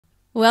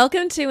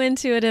Welcome to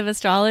Intuitive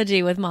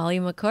Astrology with Molly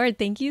McCord.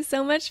 Thank you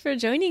so much for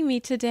joining me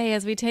today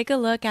as we take a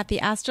look at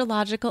the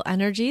astrological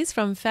energies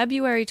from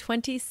February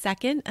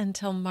 22nd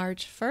until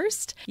March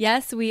 1st.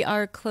 Yes, we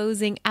are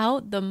closing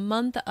out the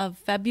month of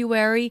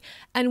February,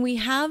 and we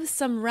have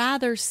some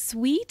rather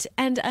sweet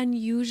and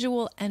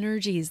unusual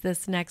energies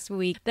this next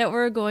week that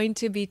we're going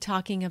to be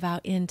talking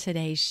about in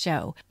today's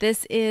show.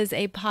 This is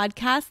a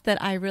podcast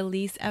that I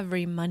release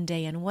every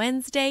Monday and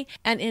Wednesday,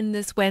 and in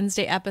this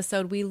Wednesday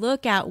episode, we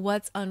look at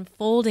what's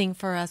unfolding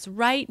for us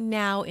right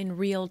now in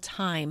real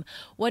time.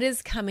 What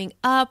is coming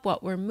up,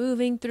 what we're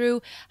moving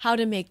through, how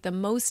to make the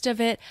most of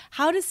it,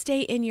 how to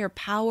stay in your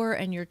power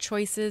and your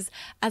choices,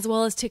 as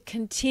well as to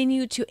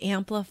continue to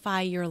amplify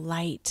your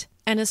light.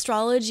 And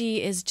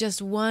astrology is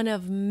just one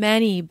of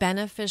many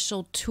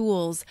beneficial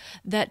tools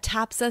that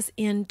taps us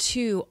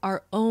into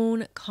our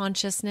own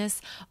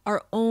consciousness,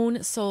 our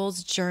own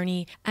soul's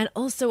journey, and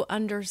also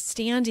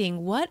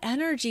understanding what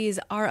energies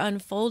are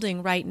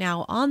unfolding right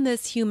now on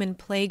this human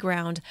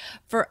playground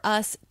for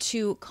us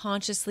to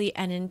consciously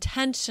and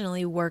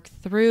intentionally work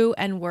through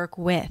and work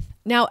with.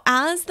 Now,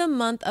 as the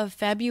month of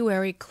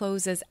February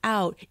closes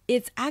out,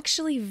 it's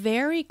actually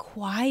very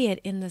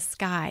quiet in the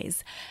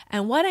skies.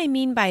 And what I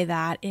mean by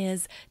that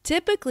is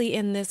typically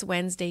in this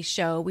Wednesday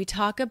show, we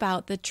talk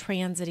about the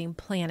transiting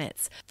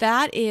planets.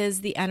 That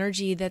is the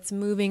energy that's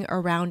moving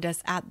around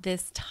us at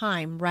this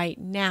time right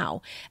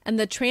now. And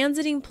the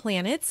transiting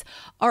planets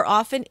are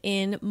often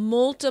in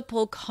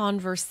multiple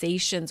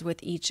conversations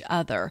with each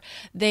other.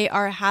 They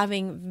are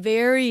having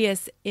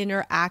various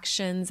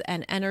interactions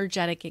and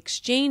energetic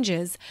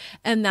exchanges.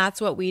 And that's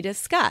what we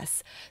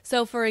discuss.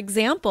 So, for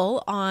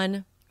example,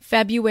 on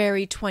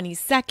February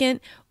 22nd,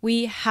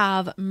 we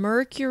have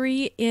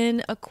Mercury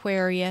in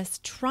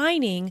Aquarius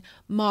trining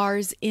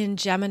Mars in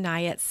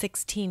Gemini at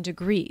 16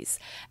 degrees.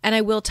 And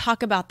I will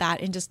talk about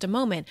that in just a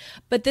moment.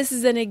 But this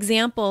is an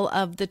example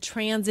of the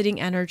transiting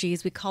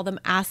energies. We call them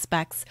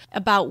aspects,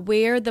 about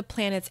where the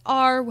planets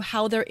are,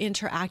 how they're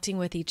interacting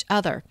with each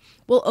other.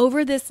 Well,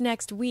 over this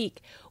next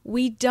week,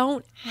 we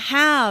don't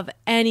have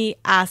any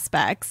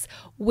aspects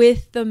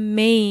with the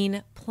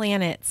main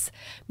planets,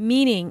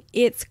 meaning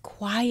it's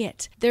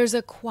quiet. There's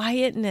a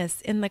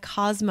quietness in the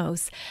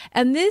cosmos,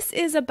 and this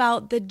is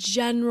about the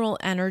general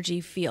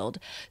energy field.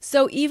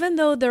 So even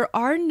though there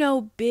are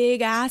no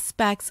big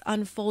aspects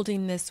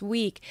unfolding this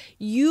week,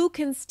 you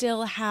can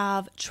still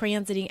have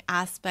transiting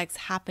aspects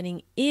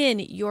happening in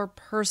your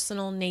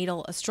personal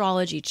natal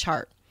astrology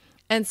chart.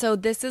 And so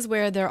this is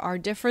where there are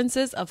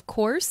differences, of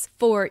course,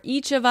 for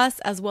each of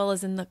us as well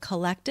as in the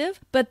collective.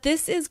 But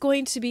this is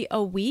going to be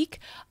a week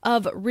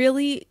of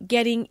really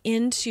getting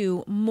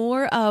into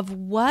more of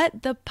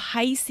what the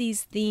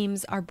Pisces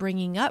themes are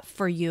bringing up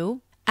for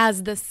you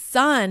as the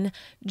sun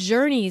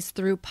journeys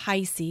through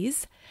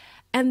Pisces.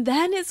 And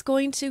then it's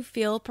going to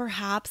feel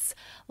perhaps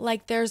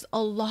like there's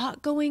a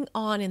lot going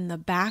on in the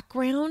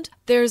background.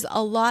 There's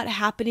a lot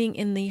happening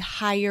in the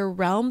higher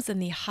realms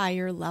and the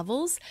higher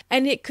levels.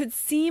 And it could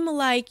seem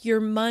like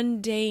your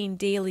mundane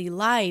daily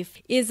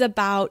life is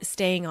about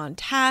staying on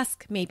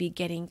task, maybe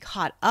getting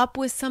caught up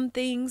with some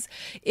things.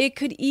 It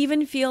could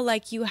even feel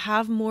like you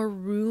have more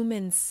room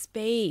and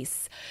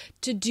space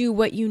to do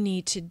what you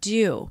need to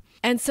do.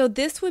 And so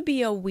this would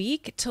be a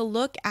week to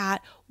look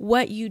at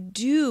what you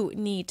do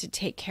need to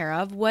take care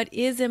of, what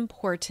is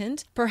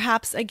important.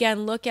 Perhaps,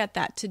 again, look at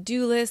that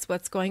to-do list,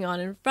 what's going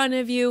on in front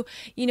of you,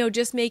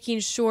 just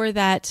making sure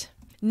that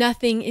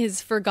nothing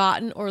is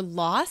forgotten or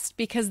lost,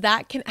 because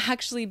that can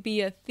actually be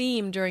a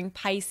theme during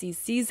Pisces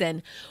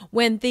season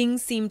when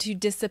things seem to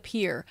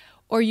disappear,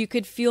 or you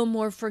could feel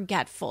more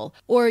forgetful,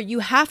 or you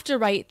have to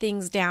write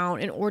things down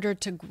in order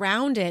to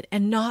ground it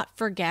and not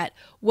forget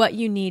what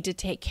you need to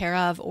take care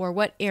of or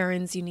what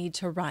errands you need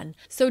to run.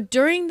 So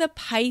during the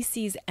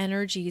Pisces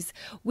energies,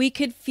 we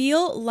could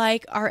feel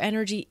like our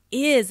energy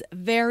is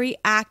very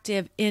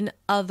active in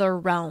other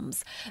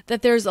realms,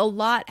 that there's a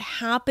lot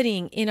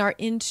happening in our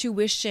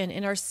intuition,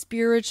 in our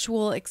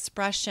spiritual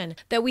expression,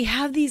 that we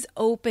have these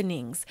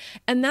openings.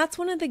 And that's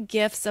one of the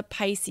gifts of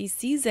Pisces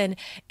season,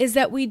 is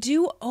that we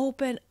do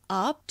open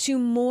up to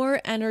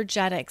more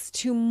energetics,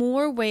 to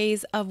more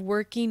ways of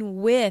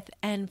working with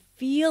and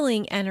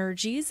feeling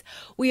energies.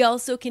 We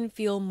also can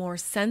feel more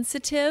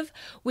sensitive.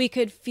 We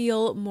could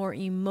feel more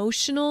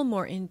emotional,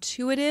 more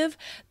intuitive.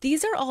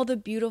 These are all the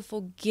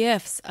beautiful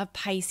gifts of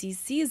Pisces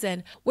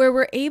season, where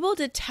we're able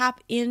to tap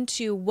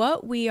into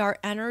what we are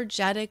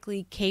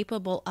energetically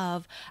capable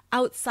of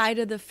outside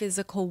of the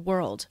physical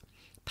world.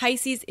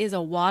 Pisces is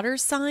a water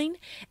sign,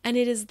 and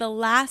it is the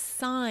last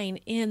sign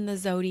in the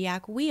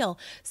zodiac wheel.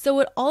 So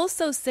it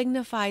also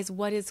signifies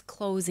what is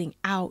closing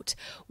out,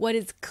 what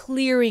is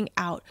clearing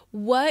out,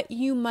 what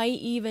you might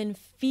even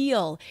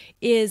feel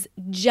is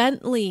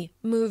gently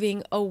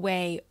moving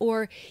away,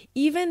 or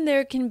even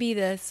there can be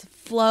this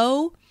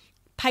flow.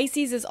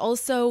 Pisces is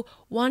also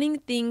wanting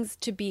things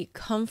to be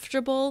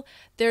comfortable.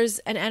 There's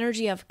an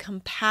energy of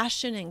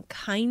compassion and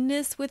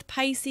kindness with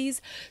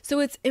Pisces. So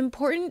it's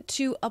important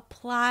to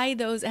apply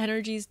those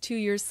energies to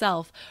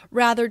yourself,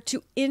 rather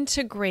to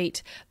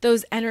integrate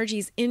those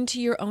energies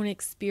into your own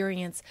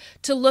experience,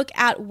 to look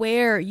at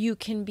where you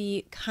can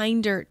be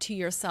kinder to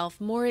yourself,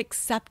 more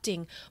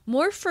accepting,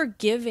 more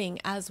forgiving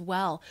as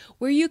well,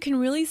 where you can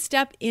really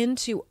step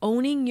into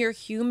owning your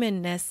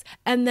humanness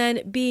and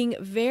then being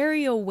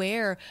very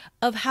aware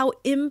of how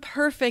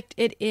imperfect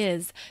it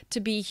is to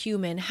be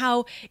human,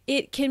 how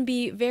it can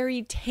be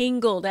very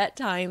tangled at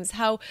times,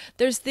 how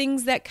there's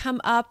things that come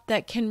up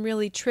that can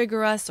really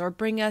trigger us or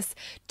bring us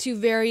to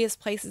various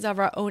places of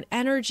our own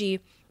energy.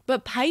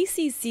 But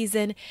Pisces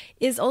season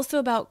is also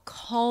about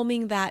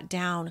calming that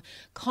down,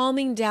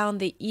 calming down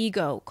the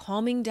ego,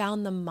 calming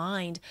down the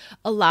mind,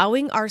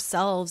 allowing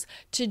ourselves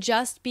to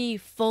just be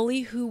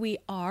fully who we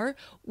are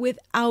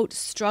without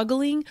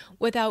struggling,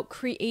 without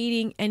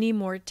creating any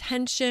more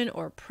tension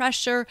or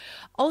pressure.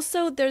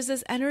 Also, there's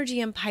this energy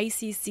in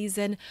Pisces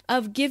season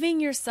of giving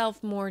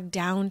yourself more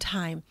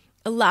downtime,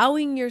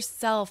 allowing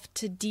yourself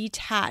to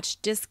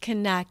detach,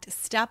 disconnect,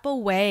 step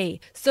away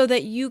so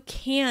that you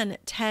can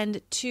tend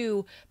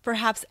to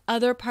perhaps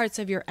other parts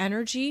of your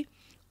energy.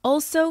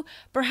 Also,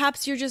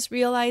 perhaps you're just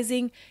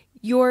realizing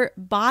your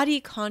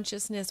body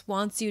consciousness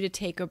wants you to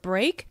take a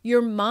break.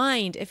 Your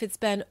mind, if it's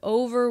been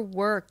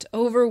overworked,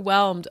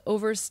 overwhelmed,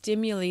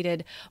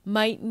 overstimulated,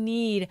 might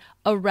need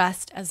a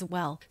rest as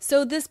well.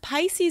 So this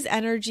Pisces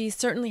energy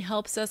certainly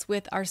helps us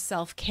with our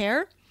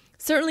self-care,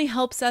 certainly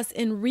helps us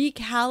in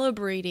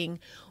recalibrating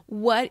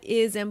what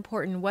is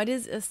important, what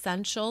is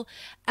essential,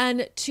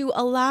 and to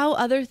allow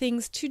other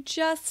things to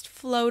just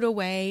float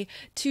away,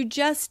 to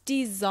just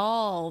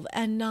dissolve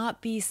and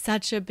not be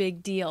such a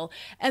big deal.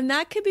 And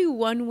that could be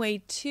one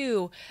way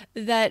too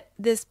that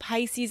this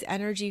Pisces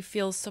energy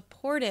feels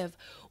supportive,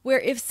 where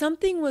if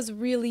something was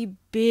really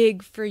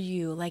big for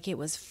you, like it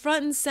was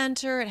front and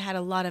center, it had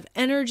a lot of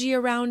energy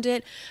around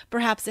it,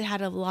 perhaps it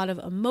had a lot of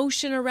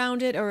emotion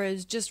around it, or it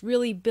was just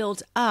really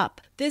built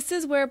up. This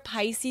is where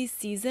Pisces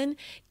season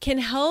can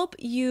help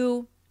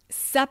you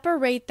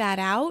separate that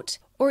out,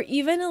 or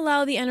even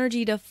allow the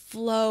energy to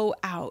flow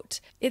out.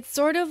 It's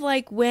sort of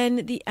like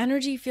when the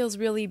energy feels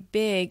really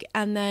big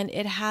and then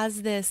it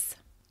has this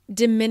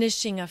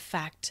diminishing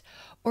effect,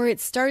 or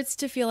it starts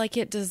to feel like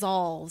it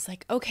dissolves,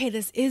 like, okay,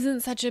 this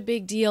isn't such a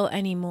big deal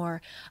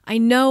anymore. I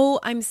know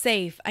I'm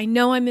safe. I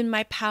know I'm in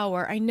my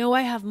power. I know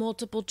I have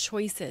multiple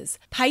choices.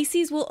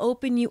 Pisces will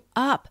open you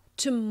up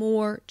to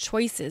more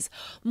choices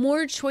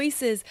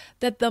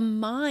that the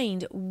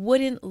mind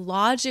wouldn't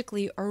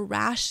logically or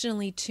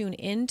rationally tune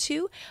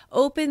into,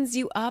 opens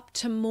you up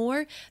to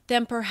more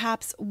than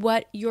perhaps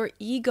what your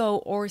ego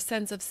or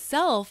sense of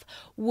self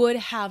would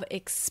have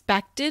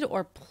expected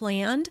or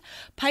planned.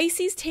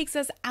 Pisces takes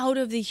us out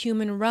of the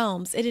human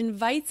realms. It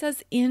invites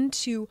us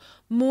into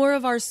more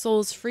of our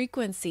soul's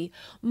frequency,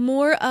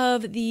 more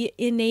of the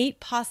innate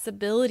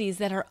possibilities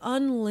that are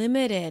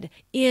unlimited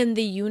in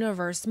the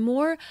universe,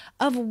 more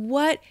of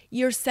what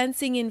you're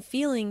sensing and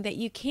feeling that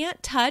you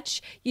can't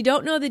touch. You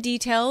don't know the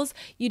details,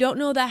 you don't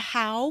know the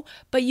how,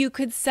 but you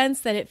could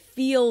sense that it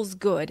feels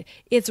good.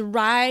 It's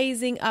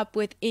rising up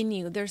within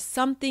you. There's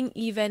something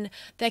even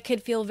that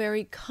could feel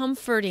very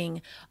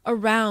comforting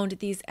around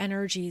these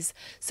energies.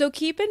 So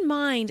keep in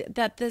mind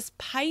that this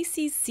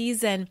Pisces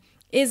season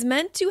is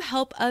meant to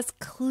help us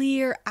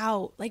clear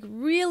out, like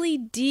really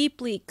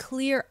deeply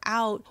clear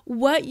out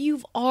what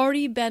you've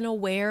already been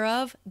aware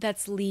of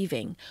that's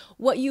leaving,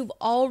 what you've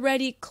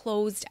already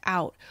closed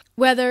out,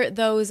 whether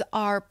those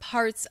are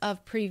parts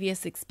of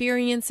previous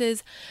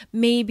experiences,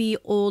 maybe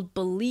old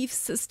belief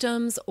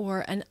systems,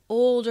 or an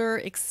older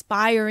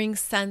expiring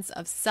sense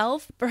of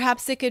self.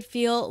 Perhaps it could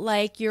feel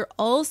like you're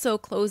also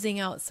closing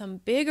out some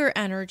bigger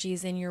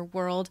energies in your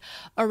world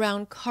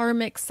around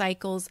karmic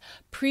cycles,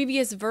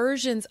 previous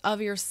versions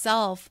of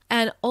yourself,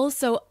 and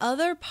also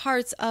other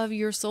parts of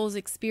your soul's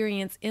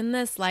experience in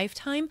this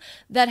lifetime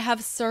that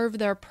have served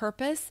their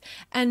purpose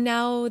and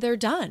now they're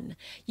done.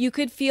 You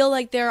could feel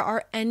like there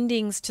are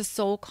endings to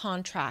soul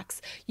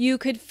contracts. You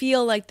could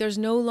feel like there's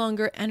no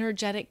longer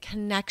energetic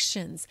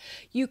connections.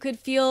 You could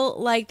feel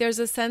like there's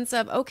a sense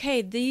of,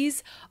 okay,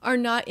 these are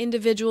not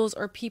individuals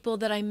or people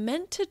that I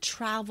meant to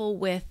travel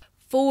with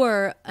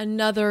for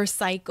another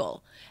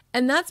cycle.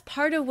 And that's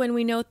part of when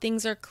we know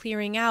things are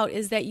clearing out,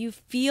 is that you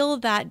feel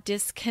that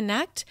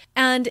disconnect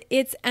and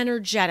it's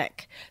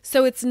energetic.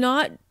 So it's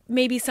not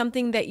maybe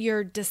something that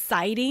you're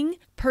deciding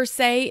per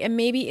se, and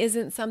maybe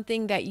isn't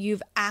something that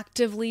you've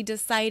actively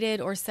decided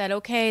or said,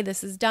 okay,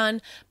 this is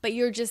done, but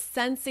you're just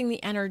sensing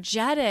the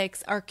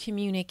energetics are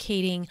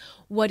communicating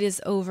what is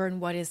over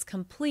and what is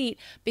complete,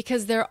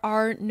 because there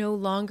are no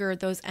longer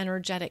those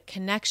energetic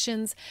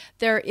connections.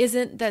 There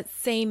isn't that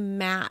same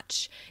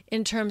match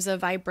in terms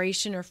of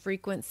vibration or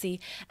frequency.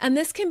 And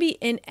this can be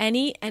in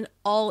any and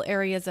all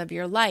areas of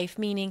your life,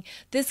 meaning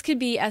this could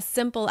be as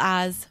simple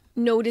as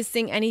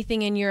noticing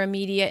anything in your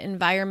immediate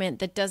environment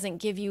that doesn't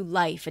give you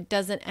life. It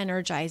doesn't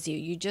energize you.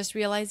 You just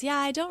realize, yeah,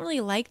 I don't really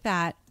like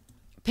that.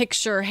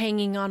 picture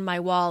hanging on my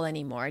wall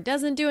anymore. It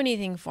doesn't do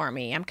anything for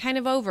me. I'm kind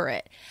of over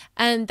it.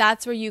 And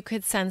that's where you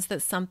could sense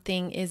that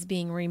something is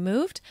being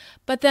removed.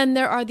 But then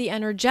there are the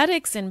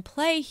energetics in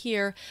play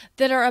here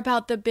that are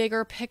about the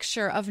bigger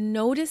picture of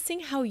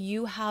noticing how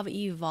you have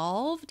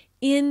evolved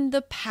in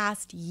the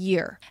past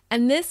year.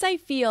 And this, I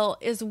feel,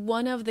 is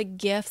one of the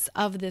gifts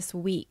of this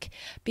week.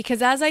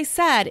 Because as I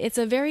said, it's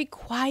a very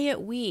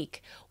quiet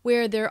week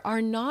where there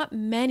are not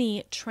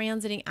many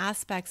transiting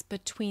aspects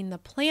between the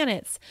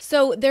planets.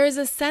 So there's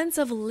a sense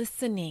of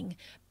listening,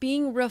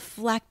 being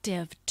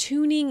reflective,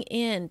 tuning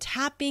in,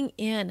 tapping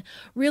in,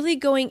 really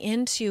going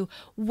into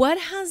what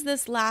has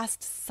this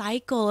last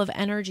cycle of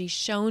energy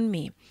shown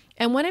me.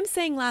 And when I'm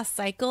saying last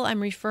cycle,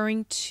 I'm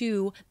referring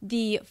to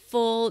the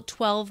full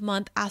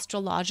 12-month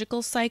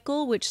astrological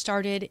cycle, which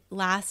started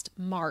last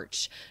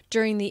March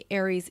during the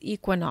Aries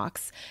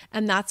equinox.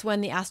 And that's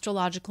when the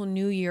astrological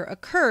new year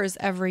occurs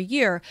every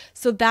year.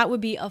 So that would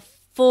be a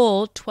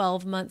full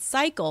 12-month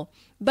cycle.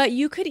 But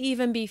you could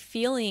even be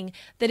feeling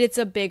that it's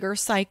a bigger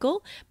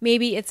cycle.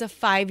 Maybe it's a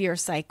 5-year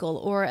cycle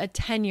or a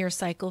 10-year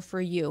cycle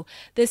for you.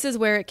 This is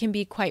where it can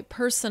be quite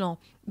personal.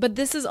 But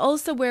this is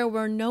also where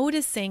we're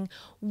noticing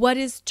what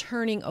is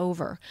turning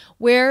over,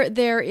 where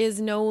there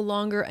is no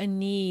longer a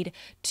need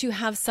to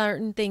have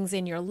certain things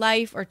in your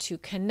life or to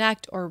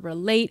connect or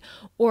relate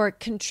or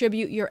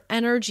contribute your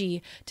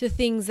energy to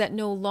things that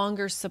no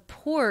longer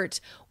support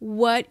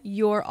what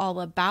you're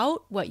all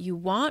about, what you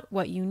want,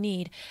 what you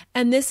need.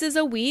 And this is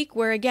a week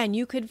where, again,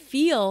 you could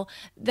feel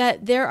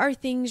that there are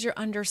things you're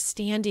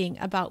understanding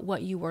about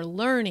what you were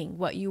learning,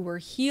 what you were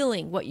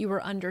healing, what you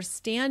were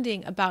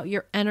understanding about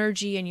your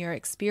energy and your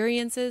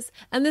experiences.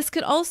 And this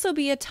could also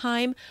be a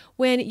time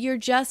when you're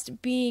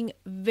just being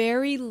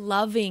very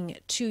loving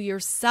to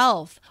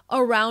yourself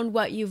around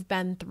what you've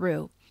been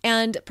through.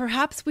 And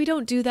perhaps we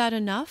don't do that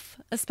enough,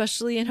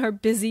 especially in our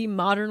busy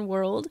modern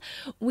world.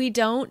 We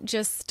don't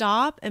just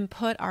stop and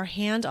put our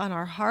hand on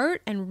our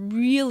heart and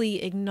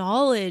really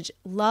acknowledge,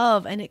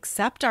 love, and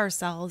accept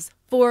ourselves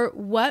for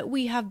what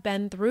we have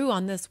been through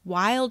on this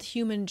wild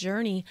human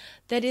journey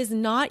that is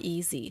not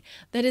easy,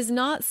 that is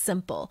not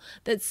simple,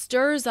 that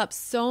stirs up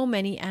so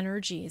many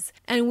energies.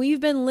 And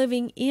we've been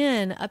living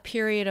in a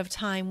period of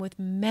time with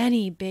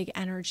many big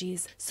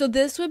energies. So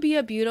this would be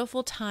a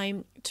beautiful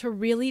time to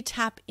really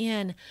tap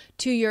in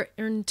to your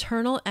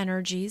internal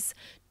energies,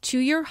 to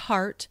your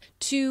heart,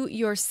 to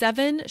your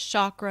 7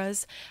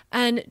 chakras,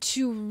 and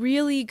to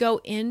really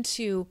go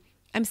into,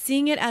 I'm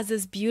seeing it as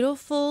this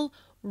beautiful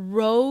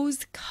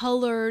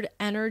rose-colored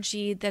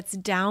energy that's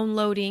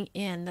downloading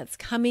in, that's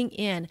coming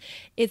in.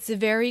 It's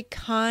very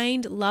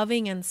kind,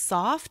 loving, and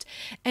soft.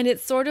 And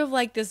it's sort of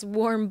like this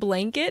warm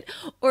blanket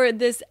or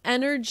this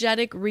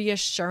energetic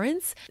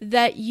reassurance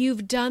that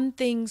you've done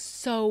things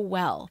so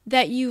well,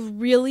 that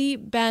you've really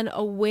been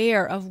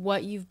aware of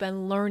what you've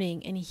been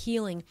learning and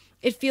healing.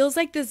 It feels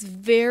like this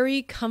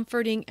very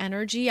comforting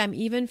energy. I'm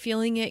even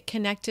feeling it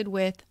connected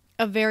with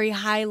a very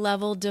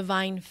high-level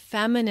divine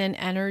feminine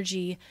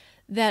energy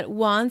that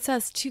wants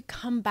us to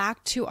come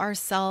back to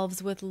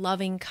ourselves with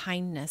loving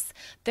kindness,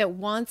 that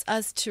wants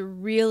us to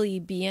really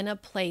be in a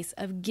place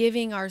of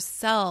giving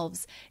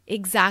ourselves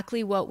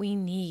exactly what we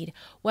need,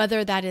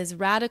 whether that is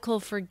radical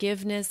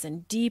forgiveness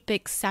and deep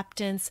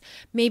acceptance.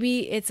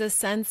 Maybe it's a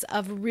sense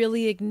of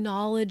really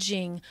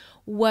acknowledging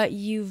what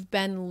you've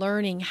been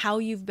learning, how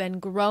you've been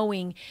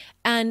growing,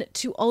 and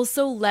to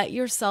also let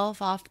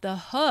yourself off the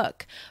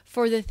hook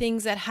for the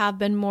things that have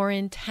been more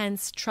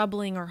intense,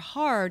 troubling, or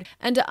hard,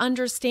 and to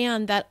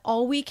understand that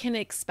all we can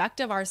expect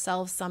of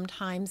ourselves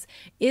sometimes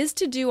is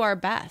to do our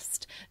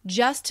best,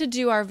 just to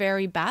do our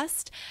very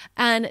best,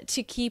 and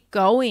to keep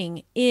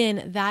going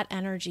in that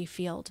energy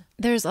field.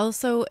 There's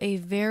also a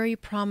very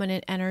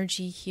prominent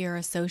energy here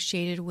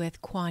associated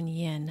with Kuan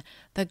Yin,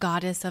 the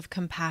goddess of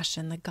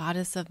compassion, the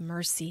goddess of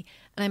mercy.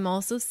 And I'm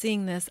also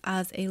seeing this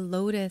as a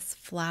lotus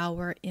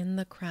flower in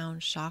the crown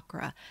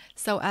chakra.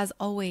 So as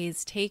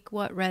always, take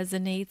what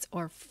resonates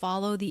or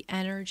follow the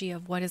energy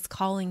of what is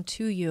calling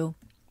to you.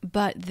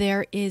 But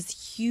there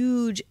is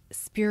huge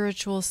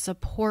spiritual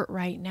support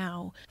right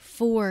now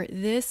for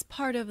this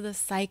part of the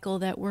cycle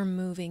that we're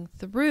moving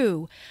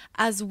through,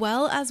 as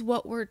well as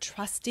what we're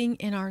trusting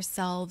in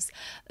ourselves,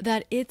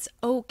 that it's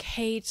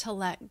okay to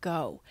let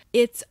go.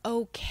 It's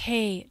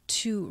okay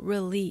to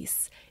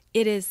release.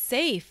 It is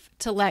safe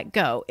to let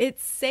go.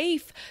 It's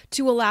safe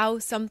to allow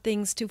some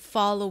things to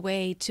fall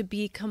away, to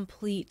be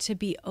complete, to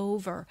be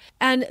over.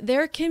 And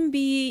there can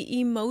be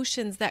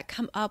emotions that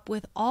come up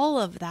with all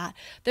of that.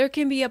 There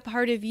can be a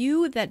part of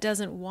you that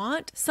doesn't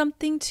want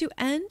something to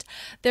end.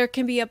 There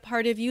can be a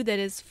part of you that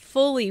is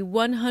fully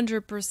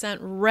 100%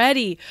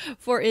 ready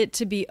for it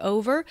to be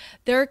over.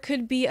 There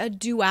could be a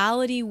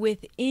duality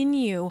within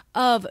you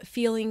of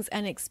feelings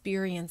and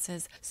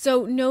experiences.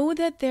 So know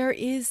that there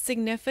is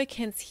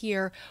significance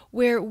here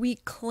where we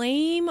claim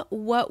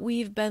what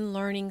we've been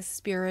learning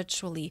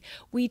spiritually.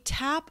 We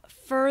tap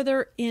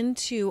further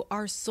into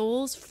our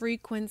soul's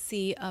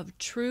frequency of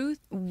truth,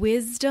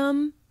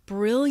 wisdom,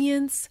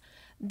 brilliance.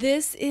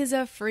 This is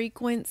a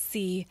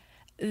frequency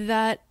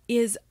that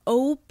is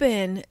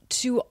open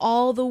to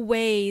all the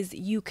ways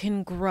you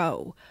can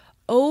grow,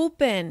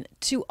 open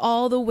to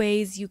all the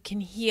ways you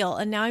can heal.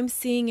 And now I'm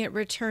seeing it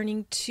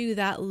returning to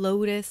that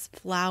lotus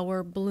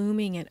flower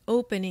blooming and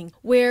opening,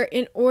 where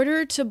in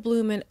order to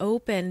bloom and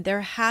open,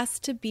 there has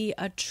to be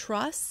a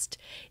trust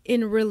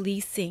in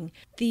releasing.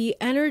 The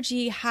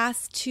energy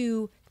has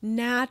to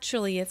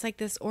naturally, it's like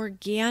this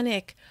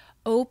organic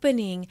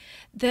opening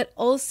that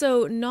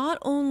also not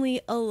only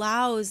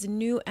allows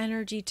new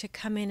energy to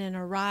come in and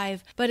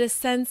arrive, but a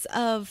sense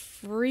of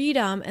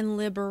freedom and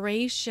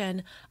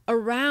liberation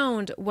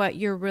around what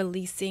you're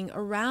releasing,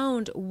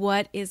 around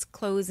what is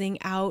closing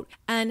out,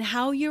 and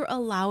how you're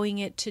allowing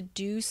it to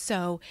do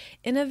so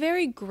in a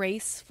very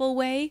graceful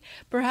way.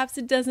 Perhaps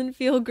it doesn't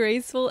feel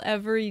graceful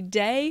every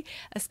day,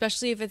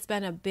 especially if it's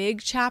been a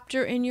big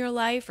chapter in your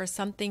life or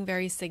something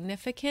very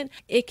significant.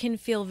 It can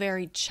feel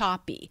very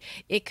choppy.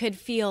 It could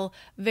feel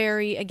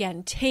very,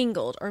 again,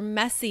 tangled or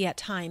messy at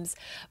times.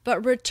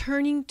 But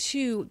returning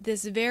to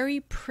this very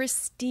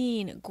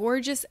pristine,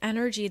 gorgeous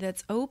energy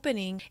that's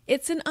opening,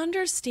 it's an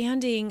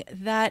understanding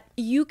that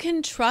you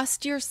can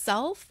trust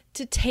yourself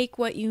to take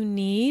what you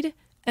need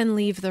and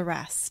leave the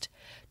rest.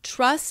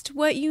 Trust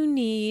what you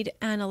need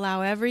and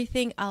allow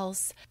everything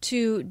else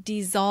to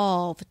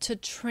dissolve, to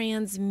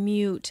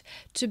transmute,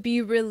 to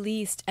be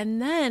released, and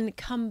then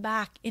come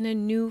back in a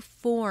new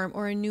form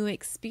or a new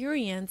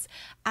experience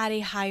at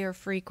a higher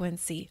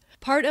frequency.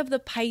 Part of the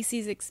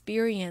Pisces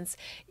experience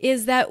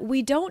is that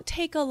we don't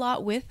take a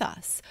lot with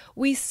us.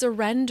 We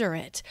surrender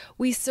it.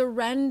 We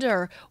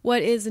surrender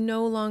what is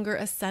no longer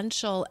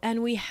essential,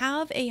 and we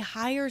have a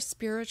higher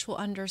spiritual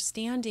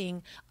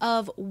understanding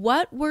of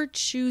what we're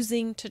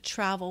choosing to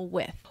travel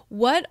with.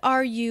 What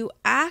are you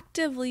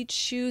actively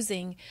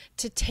choosing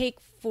to take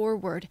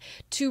forward,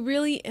 to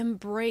really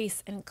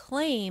embrace and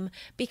claim,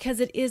 because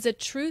it is a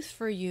truth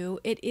for you.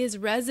 It is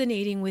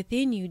resonating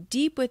within you,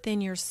 deep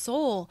within your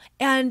soul,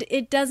 and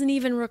it doesn't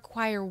even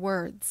require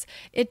words.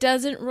 It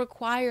doesn't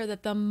require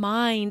that the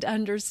mind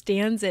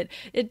understands it.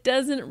 It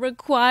doesn't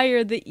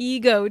require the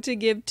ego to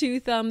give 2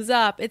 thumbs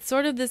up. It's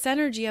sort of this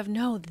energy of,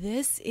 no,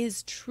 this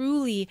is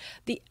truly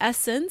the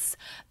essence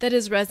that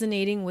is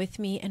resonating with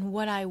me and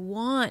what I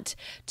want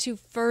to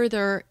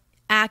further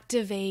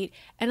activate,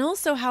 and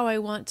also how I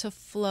want to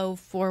flow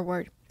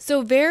forward.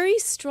 So very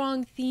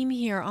strong theme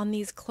here on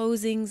these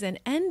closings and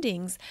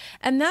endings.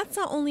 And that's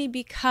not only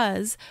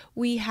because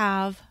we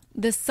have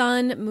the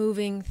sun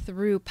moving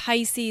through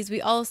Pisces, we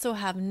also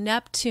have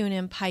Neptune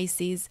in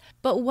Pisces.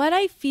 But what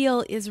I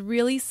feel is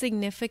really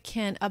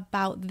significant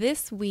about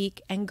this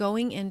week and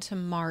going into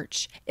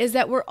March is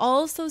that we're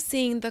also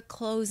seeing the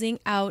closing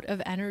out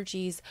of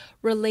energies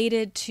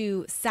related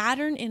to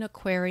Saturn in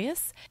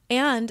Aquarius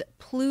and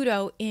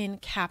Pluto in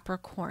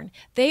Capricorn.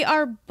 They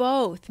are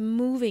both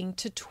moving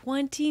to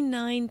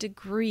 29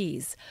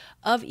 degrees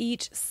of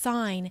each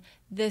sign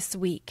this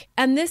week.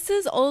 And this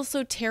is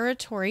also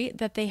territory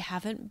that they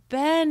haven't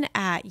been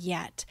at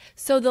yet.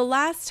 So the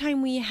last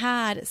time we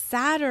had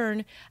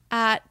Saturn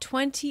at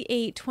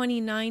 28,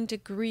 29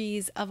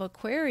 degrees of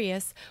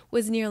Aquarius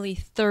was nearly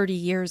 30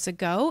 years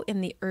ago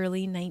in the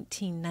early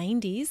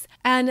 1990s.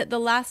 And the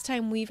last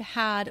time we've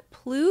had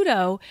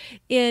Pluto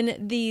in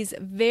these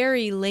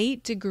very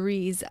late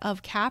degrees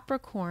of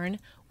Capricorn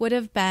would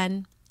have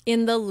been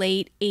in the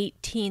late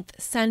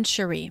 18th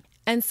century.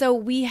 And so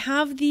we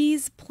have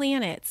these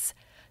planets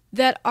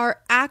that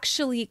are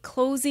actually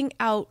closing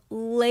out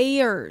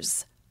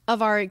layers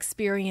of our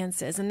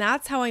experiences. And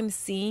that's how I'm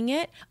seeing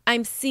it.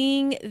 I'm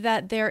seeing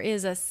that there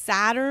is a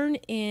Saturn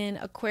in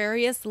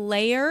Aquarius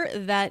layer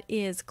that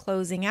is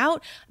closing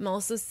out. I'm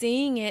also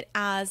seeing it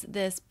as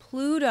this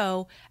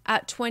Pluto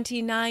at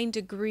 29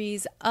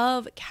 degrees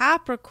of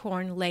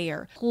Capricorn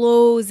layer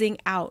closing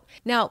out.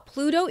 Now,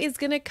 Pluto is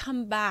going to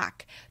come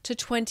back to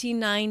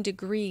 29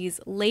 degrees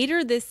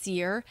later this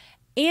year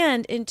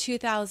and in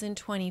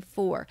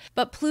 2024.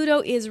 But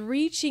Pluto is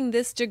reaching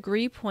this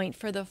degree point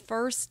for the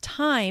first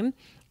time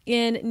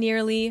in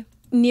nearly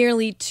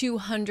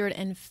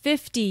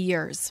 250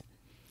 years.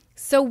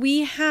 So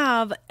we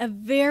have a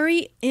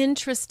very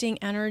interesting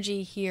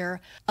energy here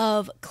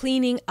of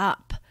cleaning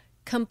up,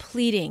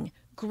 completing,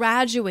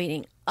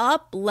 graduating,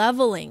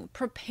 up-leveling,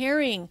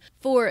 preparing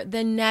for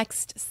the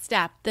next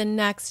step, the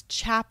next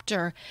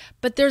chapter.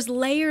 But there's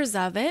layers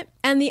of it.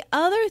 And the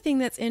other thing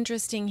that's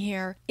interesting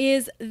here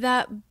is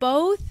that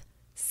both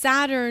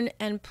Saturn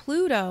and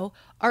Pluto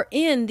are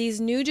in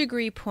these new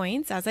degree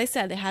points. As I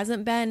said, it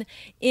hasn't been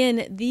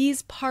in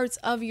these parts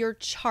of your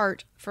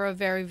chart for a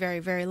very, very,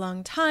 very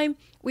long time.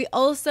 We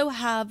also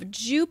have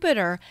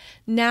Jupiter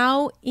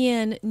now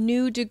in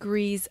new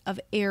degrees of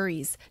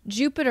Aries.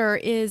 Jupiter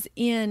is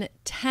in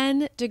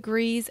 10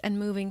 degrees and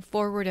moving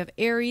forward of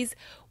Aries,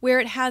 where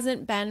it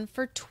hasn't been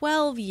for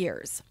 12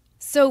 years.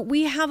 So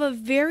we have a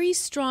very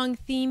strong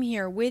theme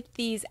here with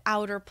these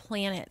outer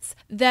planets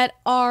that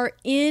are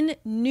in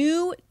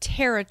new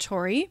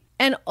territory.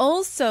 And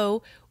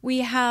also, we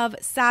have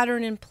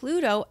Saturn and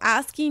Pluto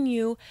asking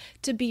you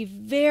to be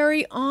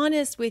very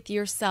honest with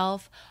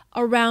yourself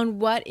around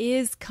what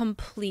is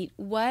complete,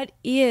 what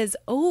is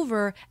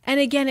over.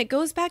 And again, it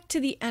goes back to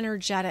the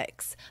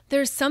energetics.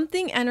 There's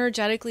something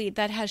energetically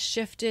that has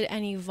shifted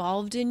and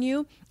evolved in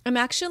you. I'm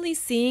actually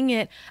seeing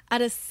it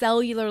at a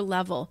cellular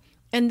level.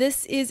 And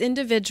this is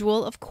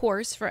individual, of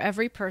course, for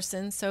every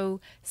person. So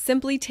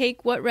simply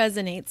take what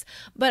resonates.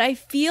 But I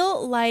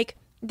feel like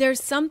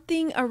there's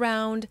something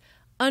around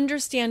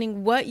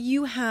understanding what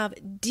you have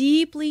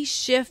deeply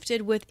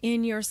shifted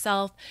within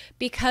yourself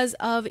because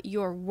of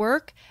your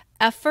work,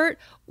 effort,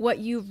 what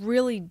you've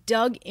really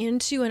dug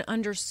into and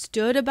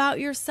understood about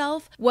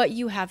yourself, what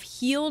you have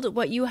healed,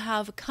 what you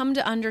have come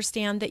to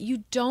understand that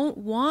you don't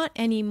want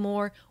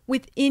anymore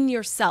within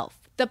yourself.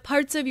 The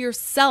parts of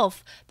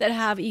yourself that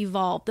have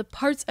evolved, the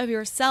parts of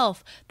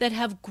yourself that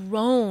have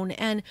grown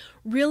and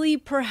really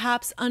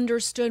perhaps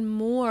understood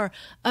more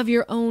of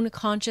your own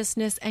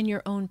consciousness and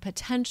your own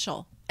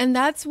potential. And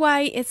that's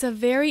why it's a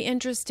very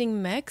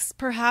interesting mix,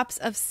 perhaps,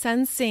 of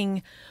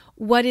sensing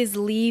what is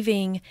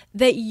leaving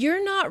that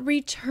you're not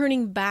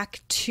returning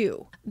back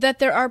to, that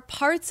there are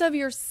parts of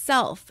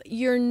yourself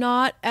you're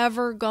not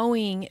ever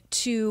going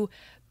to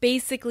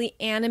basically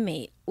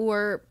animate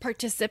or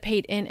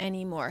participate in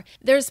anymore.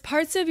 There's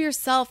parts of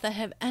yourself that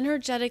have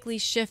energetically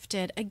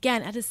shifted,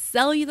 again, at a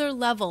cellular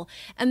level.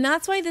 And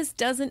that's why this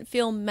doesn't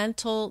feel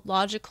mental,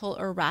 logical,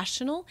 or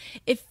rational.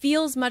 It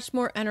feels much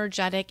more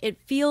energetic.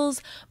 It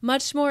feels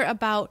much more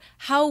about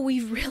how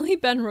we've really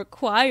been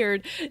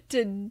required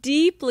to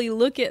deeply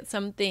look at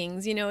some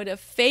things, to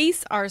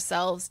face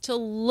ourselves, to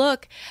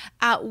look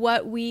at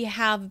what we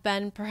have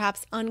been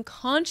perhaps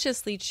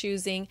unconsciously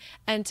choosing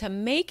and to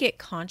make it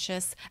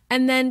conscious,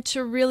 and then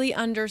to really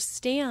understand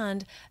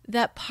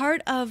that part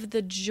of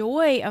the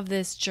joy of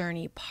this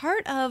journey,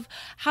 part of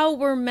how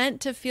we're meant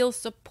to feel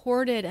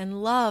supported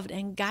and loved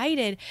and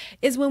guided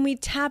is when we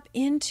tap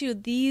into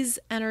these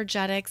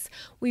energetics,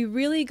 we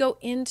really go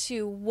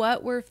into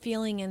what we're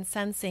feeling and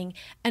sensing,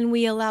 and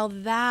we allow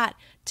that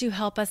to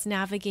help us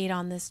navigate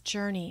on this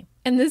journey.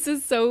 And this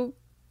is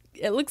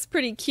it looks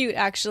pretty cute,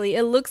 actually.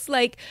 It looks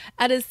like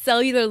at a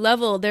cellular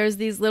level, there's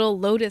these little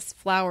lotus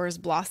flowers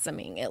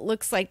blossoming. It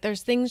looks like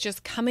there's things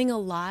just coming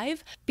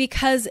alive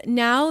because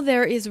now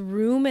there is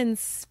room and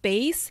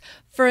space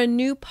for a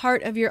new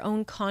part of your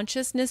own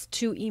consciousness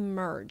to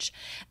emerge.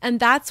 And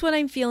that's what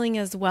I'm feeling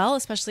as well,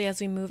 especially as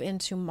we move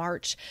into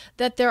March,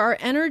 that there are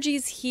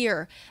energies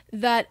here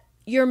that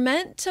you're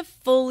meant to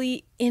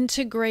fully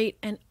integrate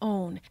and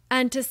own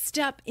and to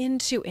step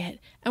into it.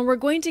 And we're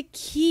going to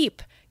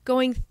keep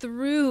going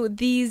through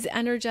these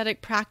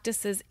energetic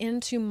practices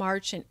into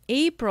March and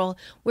April,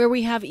 where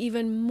we have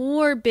even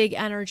more big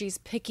energies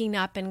picking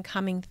up and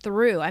coming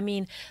through. I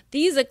mean,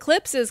 these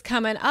eclipses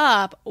coming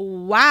up,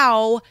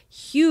 wow,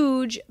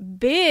 huge,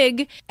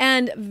 big,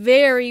 and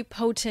very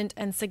potent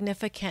and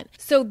significant.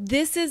 So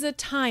this is a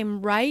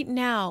time right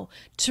now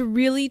to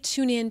really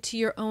tune into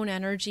your own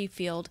energy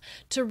field,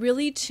 to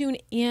really tune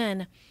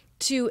in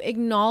to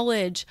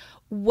acknowledge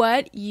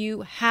what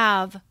you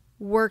have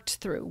worked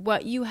through,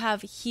 what you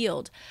have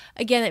healed.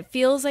 Again, it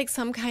feels like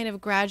some kind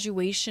of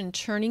graduation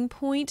turning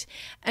point,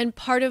 and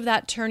part of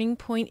that turning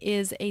point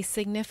is a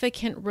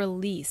significant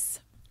release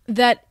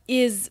that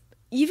is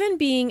even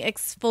being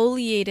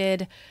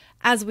exfoliated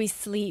as we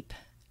sleep,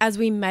 as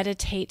we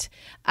meditate,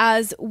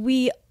 as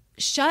we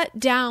shut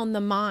down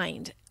the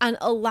mind and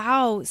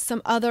allow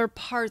some other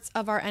parts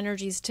of our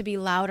energies to be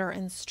louder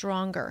and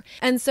stronger.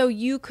 And so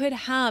you could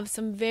have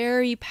some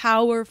very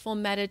powerful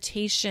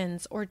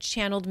meditations or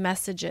channeled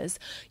messages.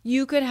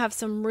 You could have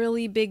some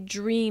really big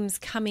dreams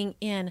coming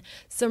in,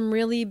 some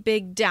really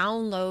big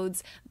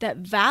downloads that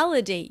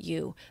validate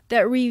you,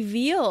 that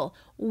reveal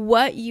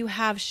what you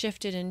have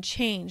shifted and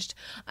changed.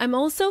 I'm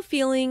also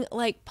feeling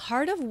like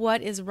part of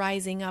what is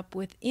rising up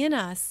within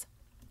us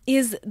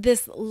is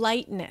this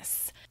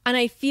lightness. And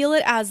I feel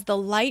it as the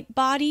light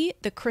body,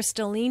 the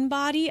crystalline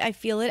body. I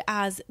feel it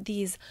as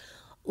these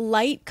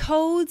light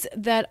codes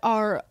that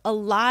are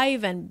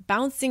alive and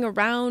bouncing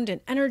around and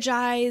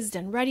energized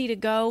and ready to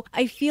go.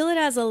 I feel it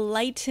as a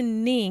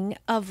lightening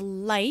of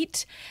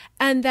light,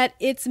 and that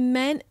it's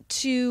meant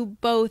to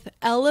both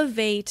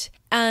elevate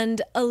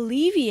and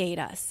alleviate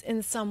us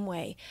in some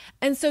way.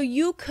 And so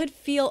you could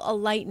feel a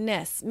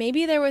lightness.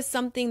 Maybe there was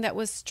something that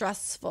was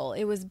stressful,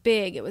 it was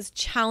big, it was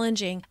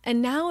challenging,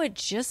 and now it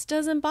just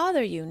doesn't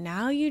bother you.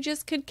 Now you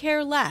just could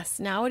care less.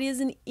 Now it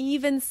isn't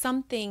even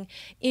something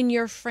in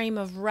your frame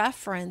of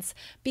reference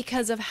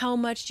because of how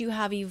much you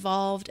have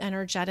evolved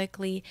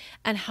energetically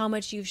and how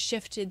much you've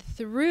shifted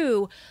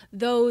through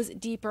those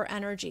deeper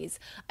energies.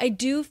 I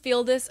do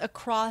feel this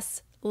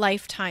across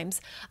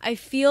lifetimes. I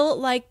feel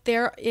like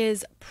there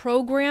is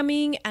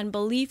programming and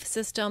belief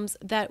systems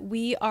that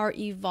we are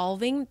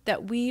evolving,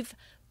 that we've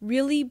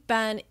really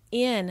been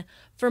in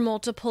for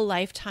multiple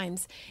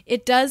lifetimes.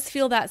 It does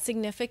feel that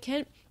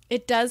significant.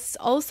 it does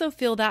also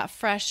feel that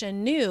fresh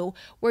and new,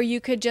 where you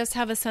could just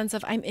have a sense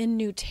of, I'm in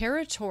new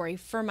territory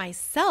for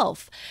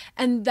myself.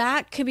 And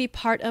that could be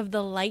part of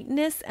the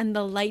lightness and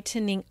the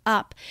lightening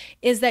up,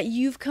 is that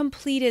you've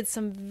completed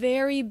some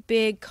very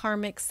big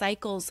karmic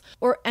cycles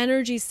or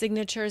energy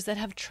signatures that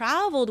have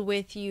traveled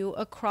with you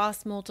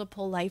across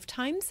multiple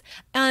lifetimes.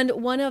 And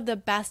one of the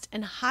best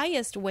and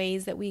highest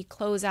ways that we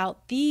close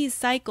out these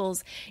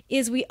cycles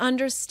is we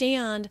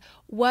understand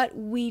what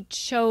we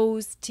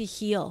chose to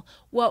heal,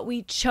 what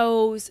we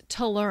chose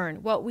to learn,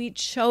 what we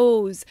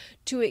chose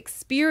to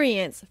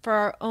experience for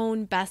our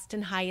own best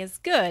and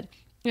highest good.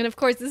 And of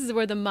course, this is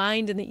where the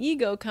mind and the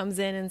ego comes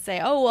in and say,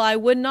 oh, well, I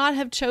would not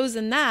have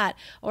chosen that,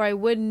 or I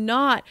would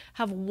not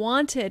have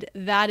wanted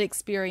that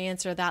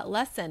experience or that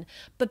lesson.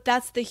 But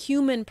that's the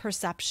human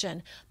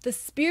perception. The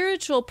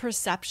spiritual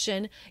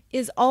perception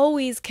is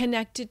always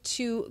connected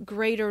to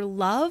greater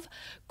love,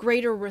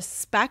 greater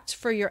respect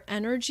for your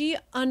energy,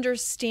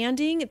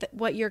 understanding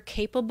what you're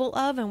capable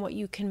of and what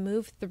you can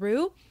move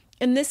through.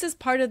 And this is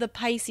part of the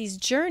Pisces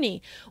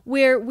journey,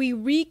 where we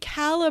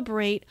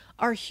recalibrate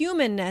our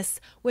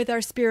humanness with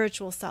our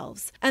spiritual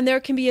selves. And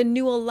there can be a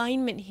new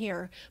alignment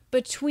here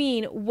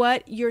between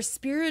what your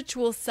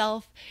spiritual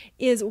self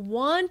is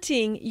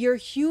wanting your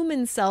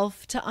human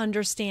self to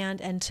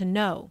understand and to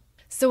know.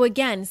 So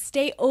again,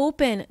 stay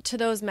open to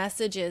those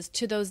messages,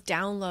 to those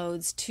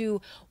downloads,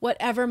 to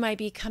whatever might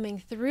be coming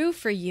through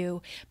for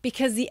you,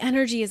 because the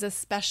energy is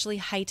especially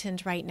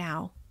heightened right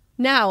now.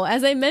 Now,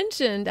 as I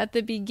mentioned at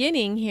the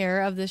beginning here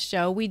of the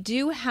show, we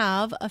do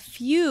have a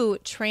few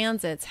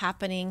transits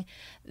happening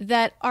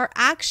that are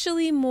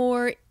actually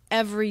more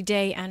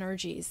everyday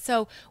energies.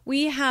 So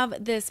we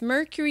have this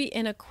Mercury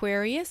in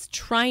Aquarius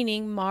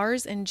trining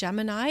Mars in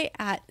Gemini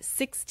at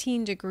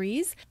 16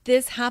 degrees.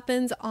 This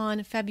happens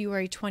on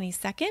February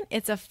 22nd.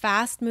 It's a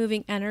fast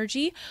moving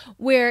energy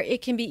where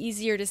it can be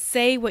easier to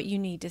say what you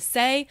need to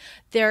say.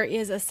 There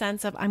is a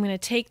sense of, I'm going to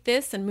take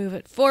this and move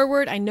it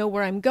forward. I know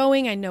where I'm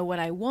going. I know what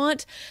I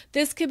want.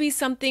 This could be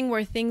something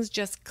where things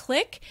just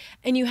click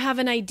and you have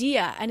an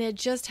idea and it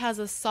just has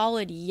a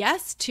solid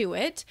yes to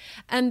it.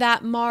 And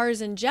that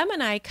Mars in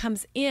Gemini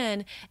comes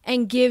in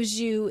and gives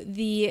you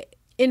the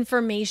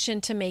information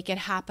to make it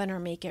happen or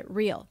make it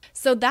real.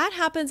 So that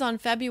happens on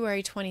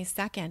February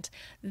 22nd.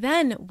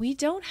 Then we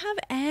don't have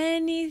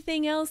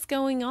anything else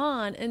going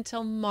on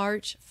until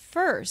March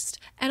 1st.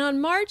 And on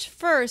March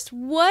 1st,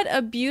 what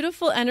a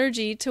beautiful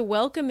energy to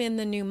welcome in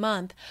the new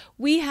month.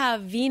 We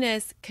have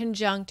Venus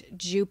conjunct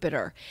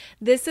Jupiter.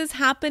 This is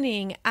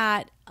happening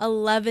at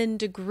 11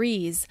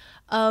 degrees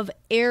of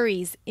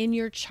Aries in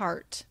your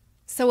chart.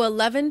 So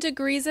 11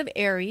 degrees of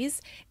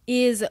Aries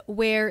is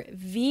where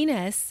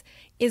Venus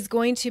is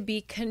going to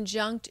be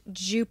conjunct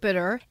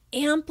Jupiter,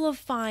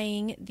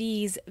 amplifying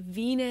these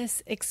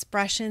Venus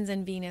expressions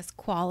and Venus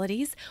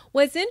qualities.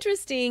 What's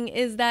interesting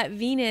is that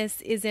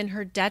Venus is in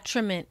her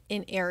detriment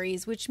in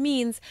Aries, which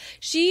means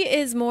she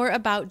is more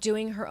about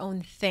doing her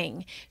own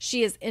thing.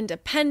 She is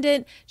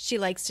independent. She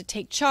likes to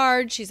take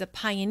charge. She's a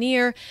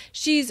pioneer.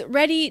 She's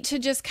ready to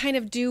just kind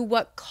of do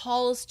what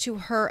calls to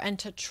her and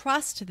to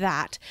trust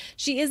that.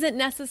 She isn't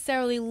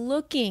necessarily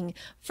looking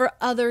for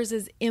others'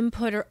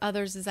 input or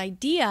others'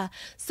 idea.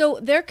 So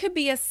there could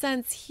be a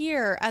sense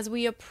here as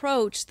we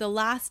approach the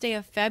last day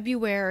of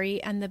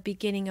February and the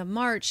beginning of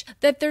March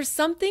that there's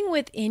something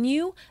within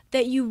you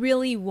that you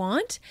really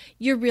want.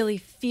 You're really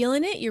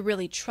feeling it. You're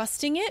really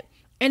trusting it.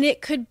 And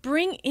it could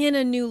bring in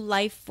a new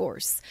life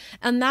force.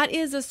 And that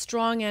is a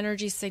strong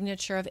energy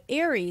signature of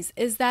Aries,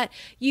 is that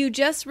you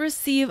just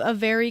receive a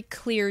very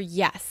clear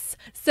yes.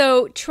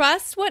 So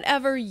trust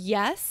whatever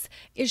yes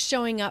is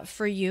showing up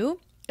for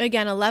you.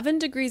 Again, 11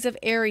 degrees of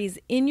Aries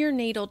in your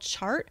natal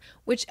chart,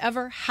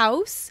 whichever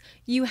house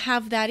you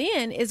have that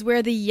in is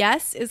where the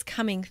yes is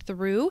coming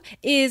through,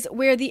 is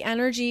where the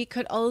energy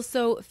could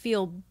also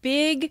feel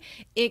big.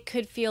 It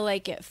could feel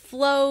like it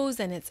flows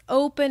and it's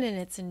open and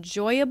it's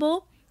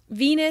enjoyable.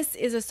 Venus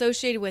is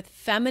associated with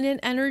feminine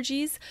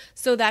energies,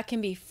 so that can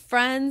be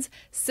friends,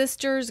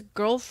 sisters,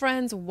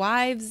 girlfriends,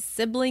 wives,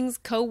 siblings,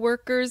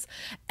 co-workers,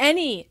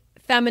 any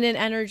feminine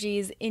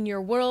energies in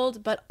your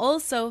world, but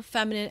also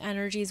feminine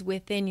energies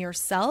within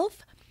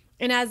yourself.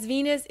 And as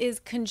Venus is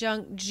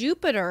conjunct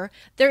Jupiter,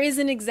 there is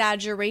an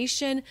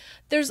exaggeration.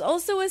 There's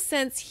also a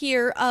sense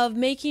here of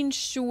making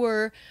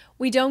sure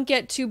we don't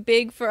get too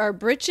big for our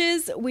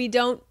britches. We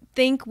don't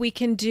think we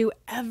can do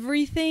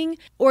everything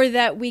or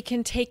that we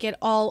can take it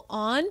all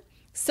on.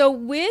 So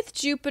with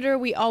Jupiter,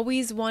 we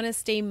always want to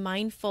stay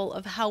mindful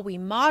of how we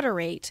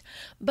moderate,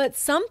 but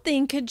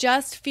something could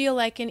just feel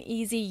like an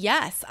easy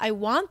yes. I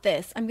want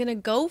this. I'm going to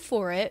go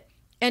for it.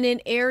 And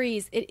in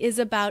Aries, it is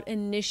about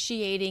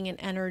initiating an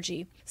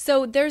energy.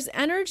 So there's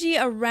energy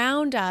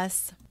around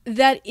us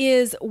that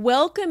is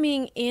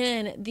welcoming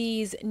in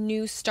these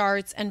new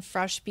starts and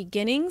fresh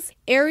beginnings.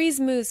 Aries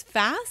moves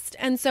fast,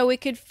 and so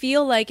it could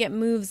feel like it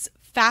moves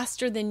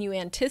faster than you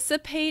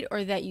anticipate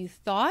or that you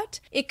thought.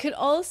 It could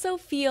also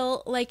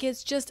feel like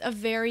it's just a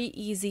very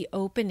easy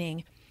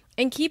opening.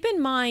 And keep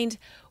in mind,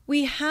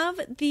 we have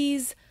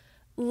these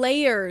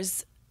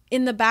layers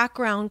in the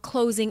background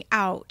closing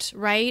out,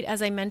 right?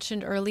 As I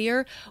mentioned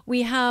earlier,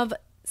 we have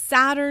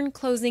Saturn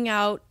closing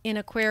out in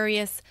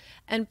Aquarius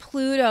and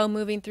Pluto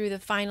moving through the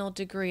final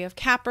degree of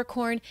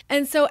Capricorn.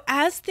 And so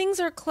as things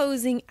are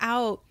closing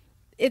out,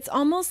 it's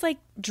almost like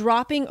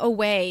dropping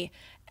away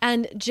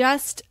and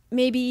just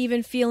maybe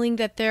even feeling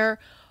that there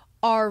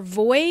are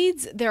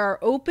voids, there are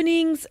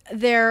openings,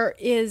 there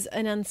is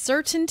an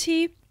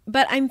uncertainty.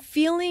 But I'm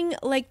feeling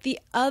like the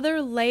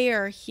other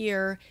layer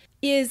here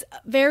is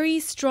very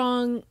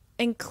strong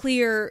and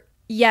clear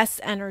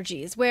yes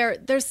energies, where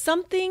there's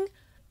something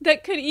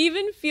that could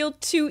even feel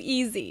too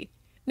easy.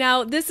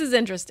 Now, this is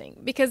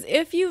interesting because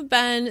if you've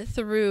been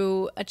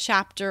through a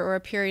chapter or a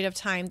period of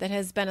time that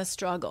has been a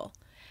struggle,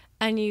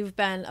 and you've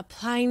been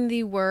applying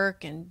the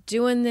work and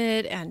doing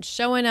it and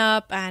showing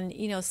up and,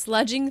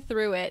 sludging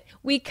through it,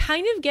 we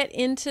kind of get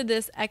into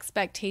this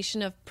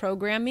expectation of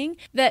programming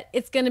that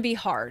it's going to be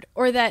hard,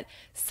 or that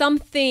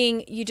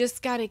something you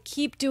just got to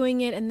keep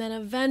doing it and then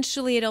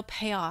eventually it'll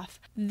pay off.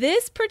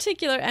 This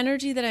particular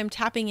energy that I'm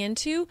tapping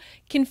into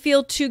can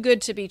feel too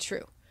good to be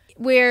true,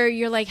 where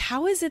you're like,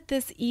 how is it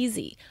this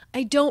easy?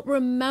 I don't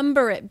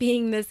remember it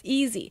being this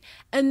easy.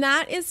 And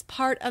that is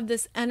part of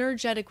this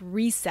energetic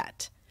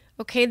reset.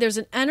 Okay, there's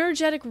an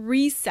energetic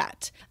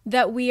reset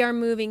that we are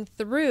moving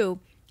through,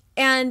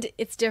 and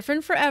it's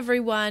different for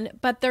everyone,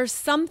 but there's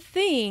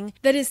something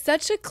that is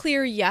such a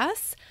clear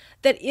yes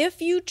that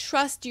if you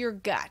trust your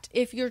gut,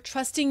 if you're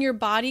trusting your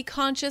body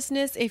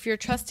consciousness, if you're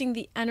trusting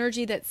the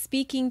energy that's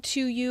speaking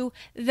to you,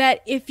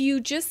 that if you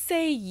just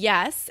say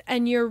yes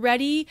and you're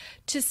ready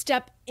to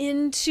step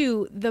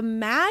into the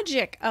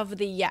magic of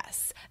the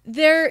yes,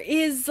 there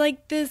is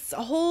like this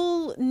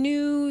whole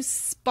new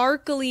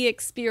sparkly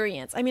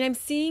experience. I mean, I'm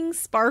seeing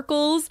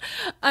sparkles.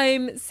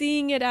 I'm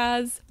seeing it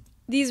as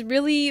these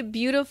really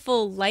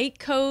beautiful light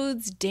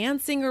codes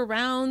dancing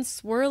around,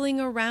 swirling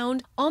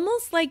around,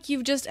 almost like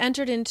you've just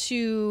entered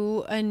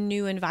into a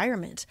new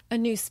environment, a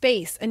new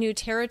space, a new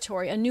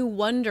territory, a new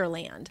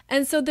wonderland.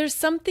 And so there's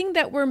something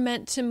that we're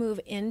meant to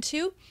move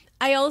into.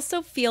 I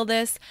also feel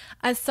this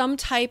as some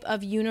type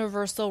of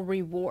universal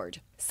reward,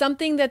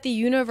 something that the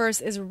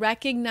universe is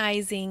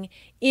recognizing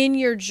in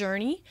your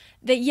journey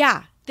that,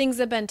 yeah, things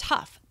have been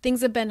tough.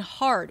 Things have been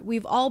hard.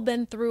 We've all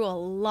been through a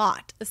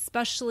lot,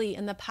 especially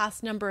in the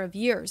past number of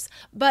years.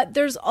 But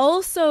there's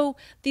also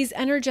these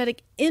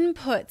energetic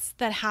inputs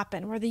that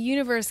happen where the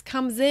universe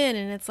comes in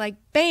and it's like,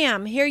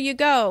 bam, here you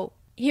go.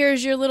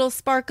 Here's your little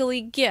sparkly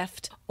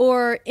gift.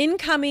 Or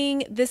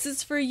incoming, this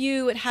is for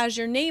you. It has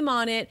your name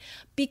on it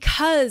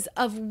because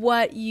of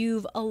what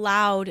you've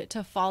allowed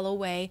to fall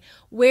away,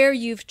 where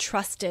you've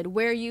trusted,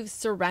 where you've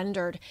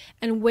surrendered,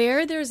 and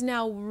where there's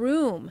now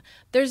room.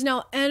 There's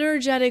now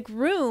energetic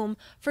room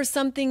for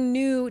something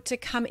new to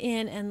come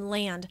in and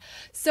land.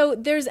 So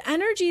there's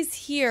energies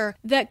here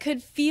that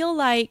could feel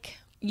like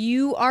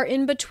you are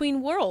in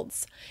between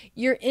worlds.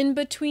 You're in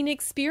between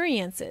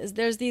experiences.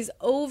 There's these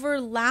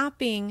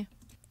overlapping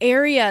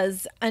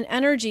areas and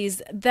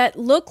energies that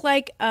look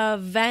like a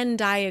Venn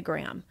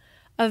diagram.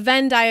 A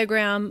Venn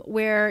diagram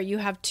where you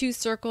have 2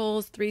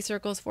 circles, 3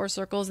 circles, 4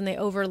 circles, and they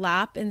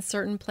overlap in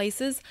certain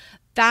places.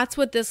 That's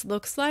what this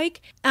looks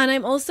like. And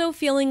I'm also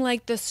feeling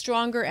like the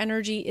stronger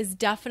energy is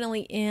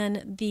definitely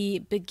in the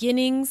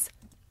beginnings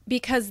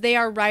because they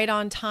are right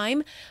on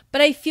time.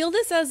 But I feel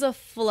this as a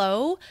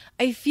flow.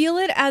 I feel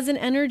it as an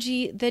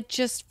energy that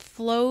just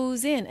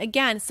flows in.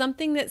 Again,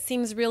 something that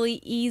seems really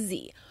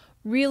easy,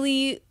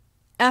 really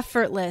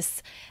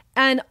effortless,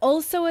 and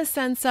also a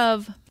sense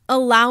of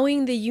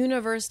allowing the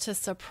universe to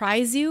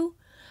surprise you,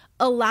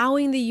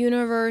 allowing the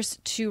universe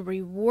to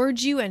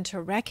reward you and to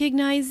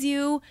recognize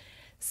you.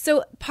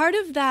 So part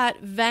of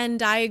that Venn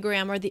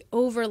diagram or the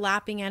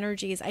overlapping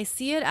energies, I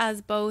see it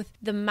as both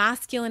the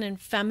masculine and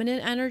feminine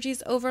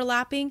energies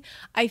overlapping.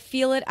 I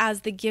feel it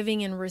as the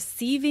giving and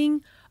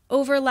receiving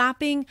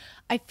overlapping.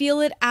 I feel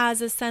it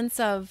as a sense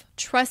of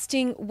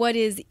trusting what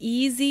is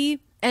easy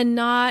and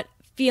not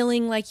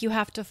feeling like you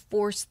have to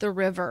force the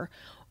river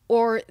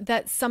or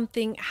that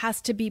something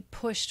has to be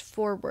pushed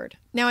forward.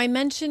 Now, I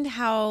mentioned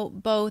how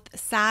both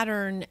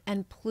Saturn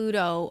and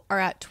Pluto are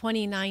at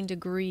 29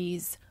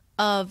 degrees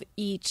of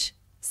each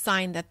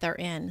sign that they're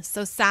in.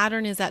 So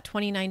Saturn is at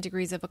 29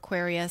 degrees of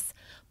Aquarius.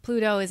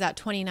 Pluto is at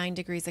 29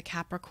 degrees of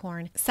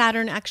Capricorn.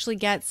 Saturn actually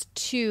gets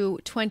to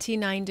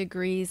 29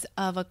 degrees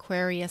of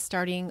Aquarius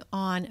starting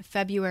on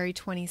February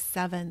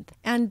 27th.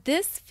 And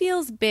this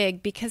feels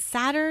big because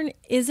Saturn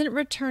isn't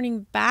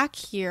returning back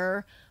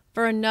here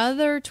for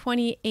another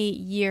 28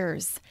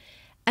 years.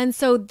 And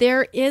so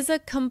there is a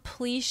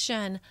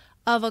completion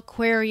of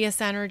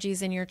Aquarius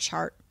energies in your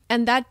chart.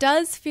 And that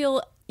does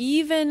feel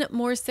even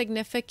more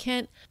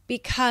significant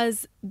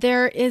because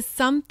there is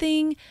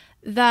something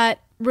that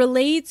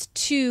relates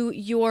to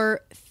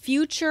your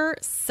future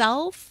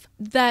self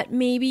that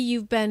maybe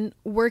you've been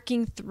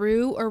working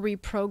through or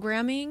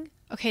reprogramming.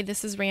 Okay,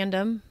 this is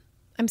random.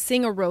 I'm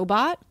seeing a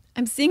robot.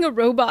 I'm seeing a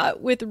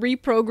robot with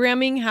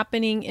reprogramming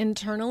happening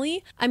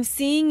internally. I'm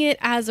seeing it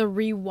as a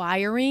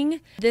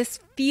rewiring. This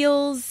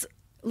feels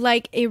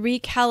like a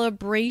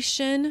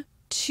recalibration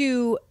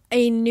to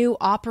a new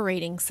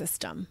operating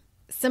system,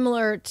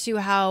 similar to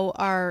how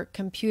our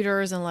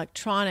computers and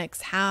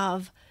electronics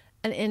have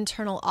an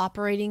internal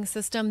operating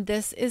system.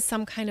 This is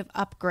some kind of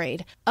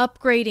upgrade,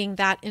 upgrading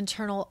that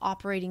internal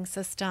operating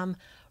system,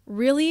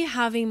 really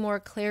having more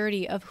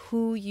clarity of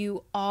who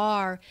you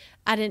are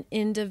at an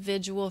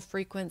individual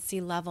frequency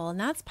level. And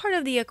that's part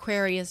of the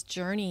Aquarius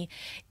journey,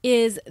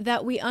 is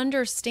that we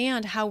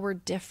understand how we're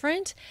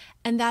different,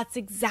 and that's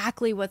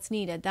exactly what's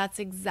needed. That's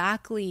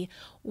exactly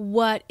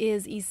what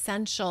is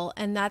essential,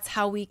 and that's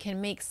how we can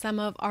make some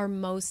of our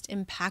most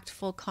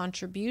impactful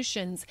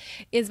contributions,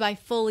 is by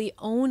fully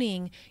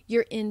owning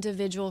your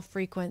individual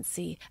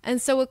frequency.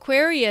 And so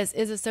Aquarius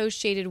is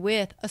associated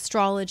with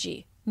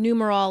astrology,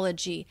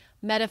 numerology,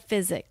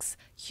 metaphysics,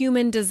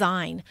 human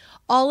design,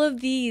 all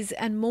of these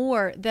and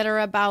more that are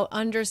about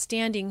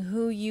understanding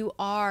who you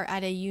are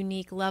at a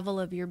unique level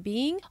of your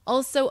being.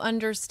 Also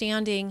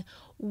understanding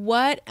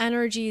what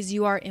energies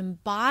you are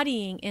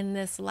embodying in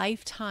this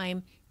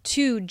lifetime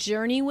to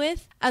journey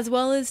with, as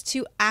well as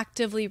to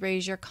actively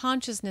raise your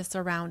consciousness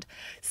around.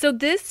 So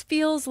this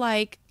feels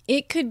like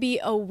it could be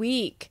a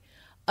week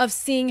of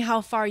seeing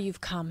how far you've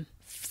come,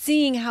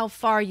 seeing how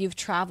far you've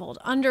traveled,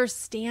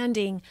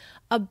 understanding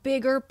a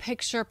bigger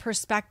picture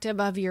perspective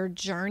of your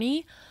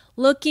journey,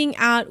 looking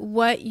at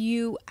what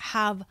you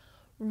have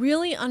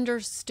really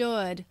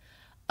understood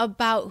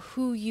about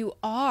who you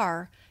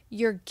are,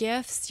 your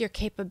gifts, your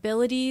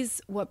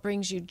capabilities, what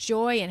brings you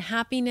joy and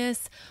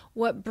happiness,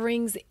 what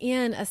brings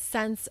in a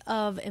sense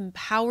of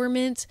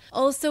empowerment,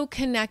 also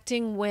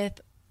connecting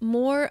with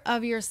more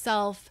of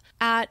yourself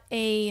at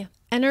a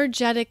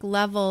energetic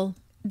level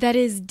that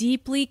is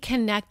deeply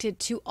connected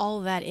to all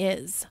that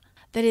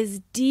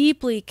is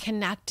deeply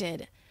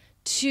connected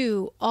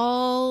to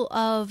all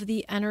of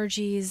the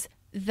energies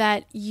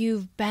that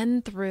you've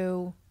been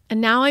through. And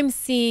now I'm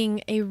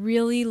seeing a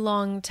really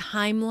long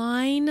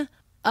timeline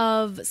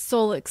of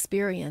soul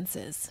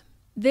experiences.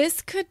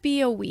 This could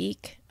be a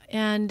week,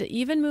 and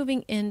even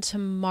moving into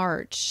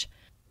March,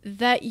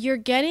 that you're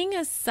getting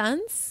a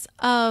sense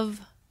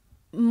of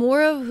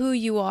more of who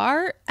you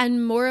are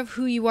and more of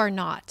who you are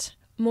not.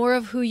 More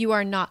of who you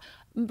are not.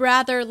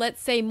 Rather,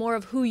 let's say more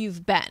of who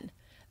you've been.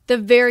 The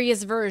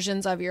various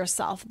versions of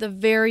yourself, the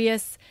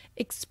various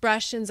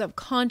expressions of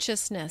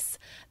consciousness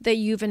that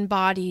you've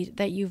embodied,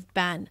 that you've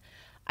been.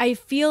 I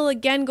feel,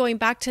 again, going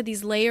back to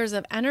these layers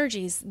of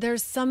energies,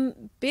 there's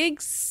some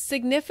big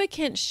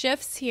significant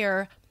shifts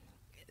here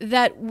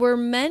that we're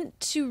meant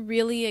to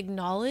really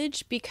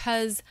acknowledge,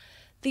 because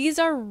these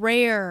are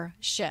rare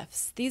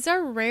shifts. These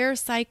are rare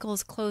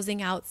cycles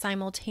closing out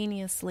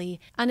simultaneously.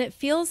 And it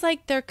feels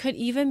like there could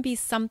even be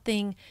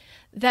something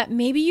that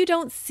maybe you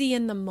don't see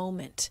in the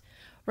moment,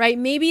 right?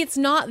 Maybe it's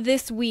not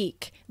this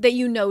week that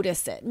you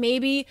notice it.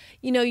 Maybe,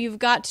 you've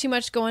got too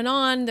much going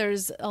on.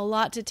 There's a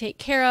lot to take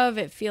care of.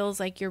 It feels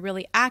like you're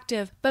really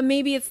active, but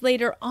maybe it's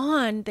later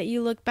on that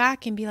you look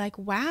back and be like,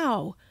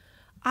 wow,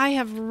 I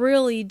have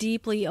really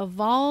deeply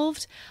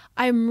evolved.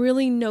 I'm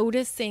really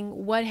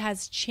noticing what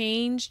has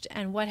changed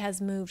and what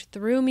has moved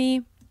through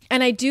me.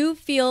 And I do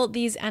feel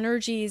these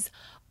energies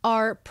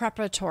are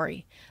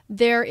preparatory.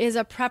 There is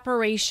a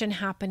preparation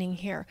happening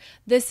here.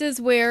 This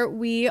is where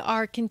we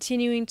are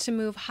continuing to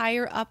move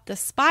higher up the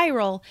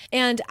spiral.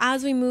 And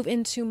as we move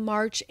into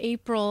March,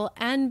 April,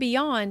 and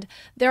beyond,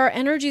 there are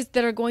energies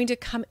that are going to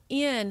come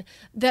in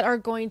that are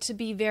going to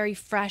be very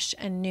fresh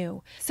and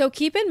new. So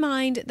keep in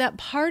mind that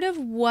part of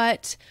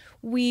what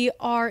we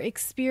are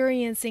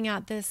experiencing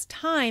at this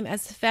time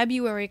as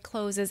February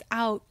closes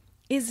out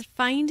is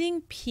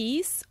finding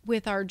peace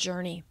with our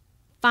journey,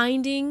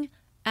 finding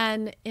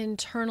an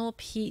internal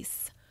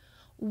peace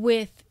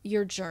with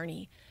your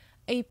journey,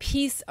 a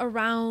peace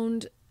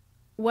around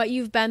what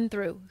you've been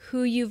through,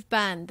 who you've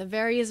been, the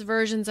various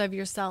versions of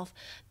yourself,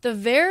 the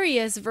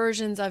various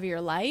versions of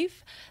your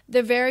life,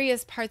 the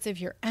various parts of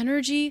your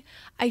energy.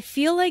 I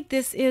feel like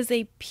this is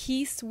a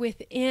peace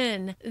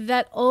within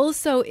that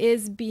also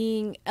is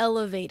being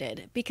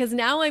elevated, because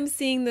now I'm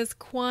seeing this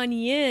Kuan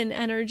Yin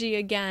energy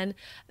again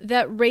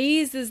that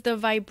raises the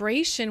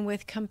vibration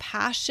with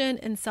compassion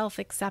and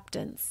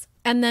self-acceptance.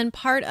 And then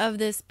part of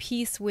this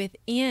peace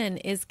within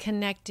is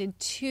connected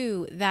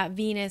to that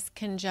Venus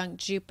conjunct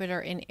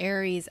Jupiter in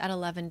Aries at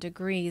 11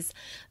 degrees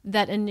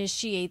that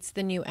initiates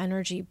the new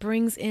energy,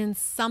 brings in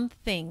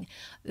something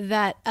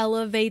that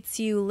elevates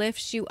you,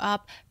 lifts you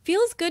up,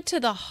 feels good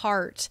to the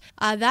heart.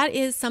 That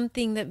is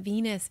something that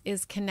Venus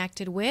is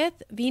connected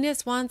with.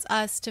 Venus wants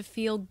us to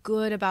feel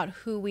good about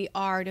who we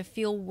are, to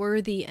feel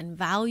worthy and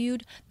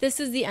valued. This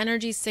is the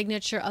energy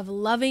signature of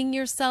loving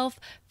yourself,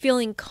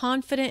 feeling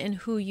confident in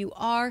who you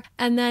are,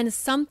 and then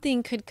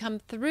something could come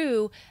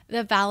through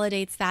that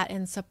validates that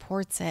and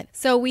supports it.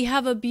 So we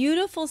have a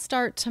beautiful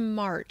start to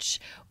March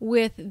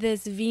with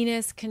this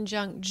Venus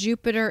conjunct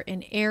Jupiter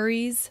in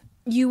Aries.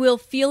 You will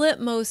feel it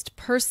most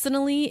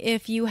personally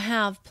if you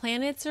have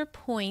planets or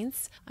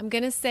points, I'm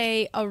going to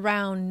say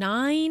around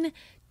 9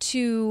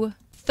 to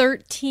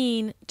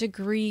 13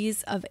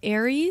 degrees of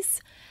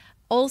Aries,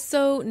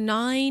 Also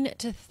 9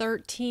 to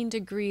 13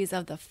 degrees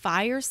of the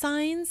fire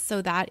signs.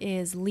 So that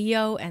is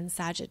Leo and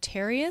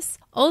Sagittarius.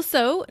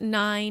 Also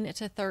 9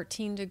 to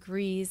 13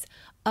 degrees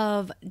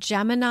of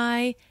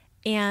Gemini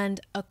and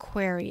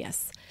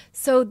Aquarius.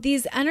 So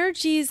these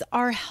energies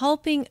are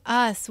helping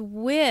us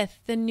with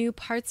the new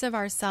parts of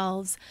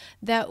ourselves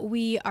that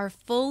we are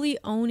fully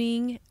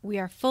owning, we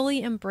are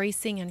fully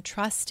embracing and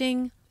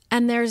trusting.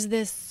 And there's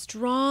this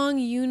strong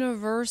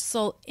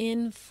universal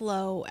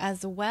inflow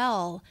as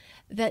well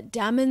that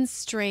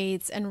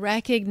demonstrates and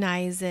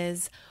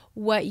recognizes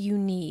what you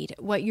need,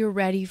 what you're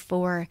ready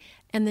for,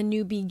 and the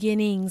new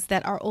beginnings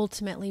that are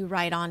ultimately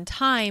right on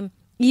time.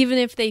 Even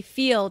if they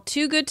feel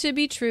too good to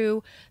be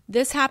true,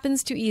 this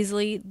happens too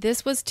easily,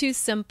 this was too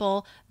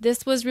simple,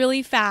 this was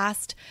really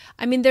fast.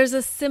 I mean, there's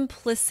a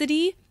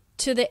simplicity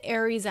to the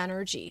Aries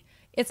energy.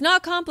 It's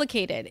not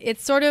complicated.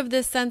 It's sort of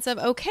this sense of,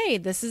 okay,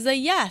 this is a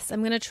yes,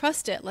 I'm going to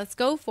trust it. Let's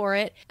go for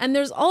it. And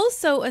there's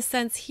also a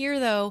sense here,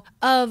 though,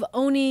 of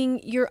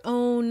owning your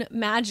own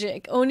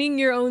magic, owning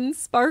your own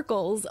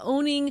sparkles,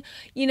 owning,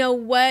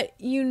 what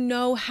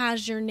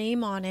has your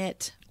name on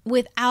it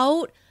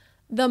without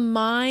the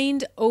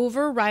mind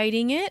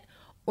overriding it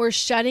or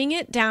shutting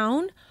it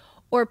down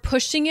or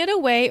pushing it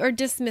away or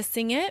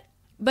dismissing it.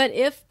 But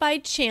if by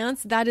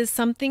chance that is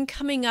something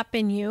coming up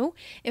in you,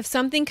 if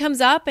something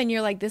comes up and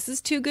you're like, this is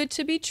too good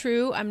to be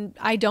true,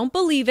 I don't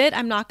believe it,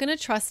 I'm not going to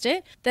trust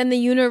it, then the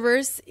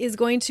universe is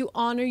going to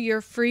honor your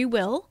free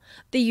will.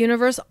 The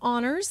universe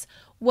honors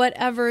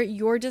whatever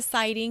you're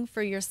deciding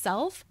for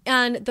yourself.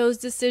 And those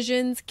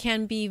decisions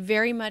can be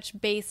very much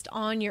based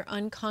on your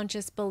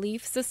unconscious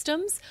belief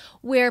systems,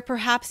 where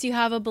perhaps you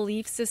have a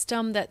belief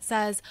system that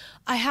says,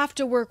 I have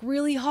to work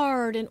really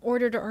hard in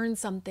order to earn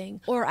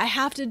something, or I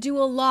have to do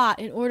a lot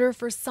in order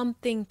for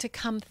something to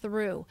come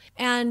through.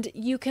 And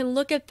you can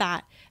look at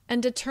that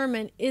and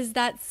determine, is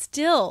that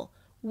still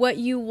what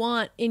you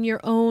want in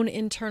your own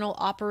internal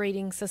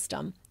operating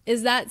system?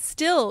 Is that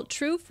still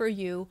true for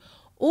you?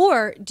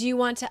 Or do you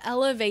want to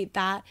elevate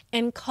that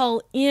and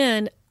call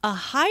in a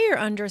higher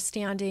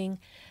understanding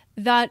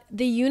that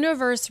the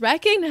universe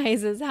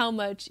recognizes how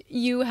much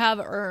you have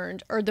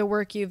earned or the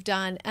work you've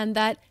done, and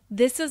that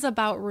this is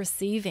about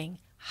receiving?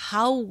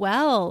 How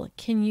well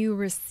can you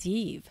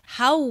receive?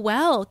 How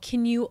well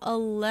can you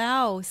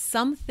allow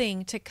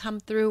something to come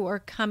through or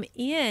come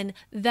in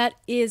that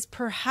is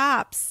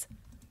perhaps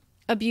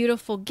a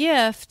beautiful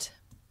gift,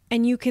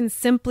 and you can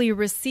simply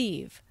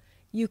receive?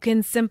 You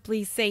can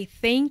simply say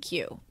thank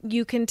you.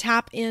 You can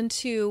tap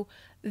into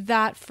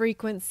that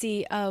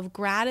frequency of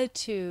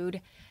gratitude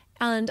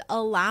and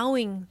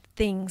allowing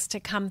things to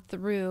come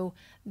through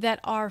that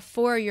are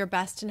for your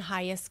best and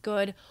highest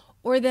good,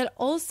 or that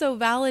also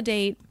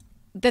validate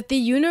that the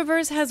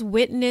universe has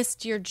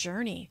witnessed your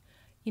journey.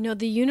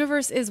 The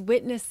universe is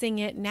witnessing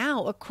it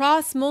now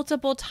across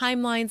multiple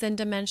timelines and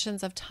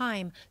dimensions of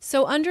time.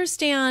 So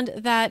understand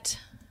that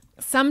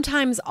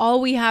sometimes all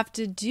we have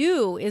to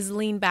do is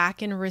lean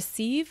back and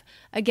receive.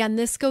 Again,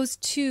 this goes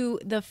to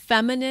the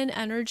feminine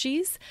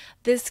energies.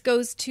 This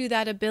goes to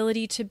that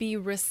ability to be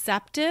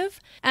receptive.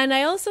 And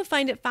I also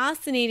find it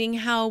fascinating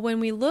how when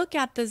we look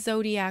at the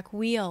zodiac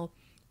wheel,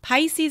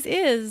 Pisces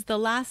is the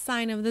last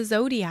sign of the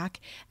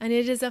zodiac, and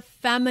it is a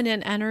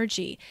feminine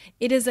energy.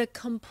 It is a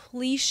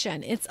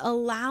completion. It's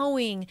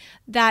allowing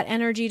that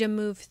energy to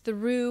move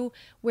through,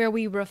 where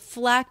we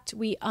reflect,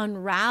 we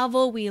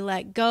unravel, we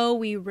let go,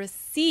 we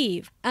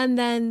receive. And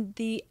then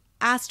the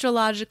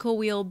astrological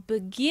wheel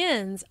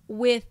begins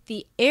with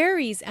the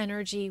Aries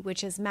energy,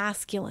 which is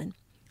masculine.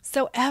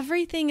 So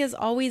everything is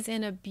always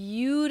in a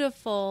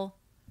beautiful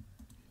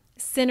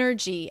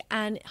synergy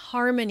and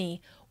harmony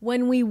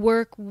when we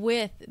work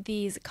with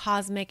these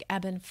cosmic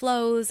ebb and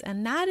flows.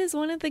 And that is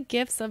one of the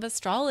gifts of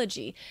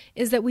astrology,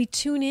 is that we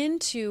tune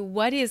into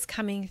what is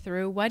coming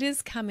through, what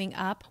is coming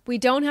up. We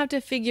don't have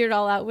to figure it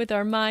all out with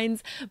our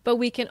minds, but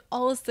we can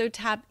also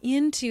tap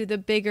into the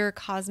bigger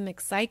cosmic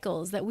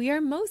cycles that we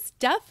are most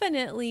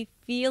definitely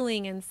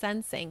feeling and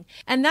sensing.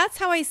 And that's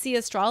how I see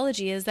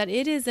astrology, is that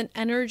it is an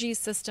energy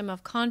system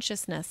of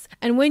consciousness.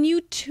 And when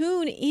you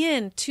tune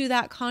in to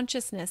that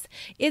consciousness,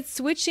 it's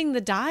switching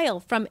the dial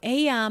from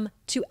AM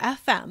to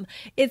FM.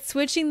 It's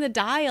switching the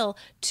dial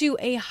to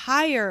a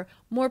higher,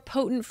 more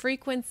potent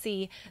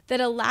frequency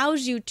that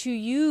allows you to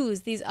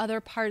use these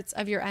other parts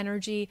of your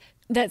energy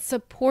that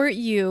support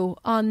you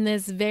on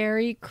this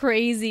very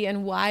crazy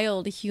and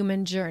wild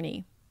human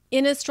journey.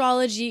 In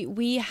astrology,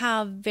 we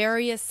have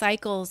various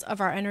cycles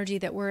of our energy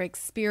that we're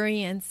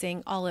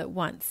experiencing all at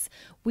once.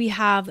 We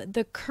have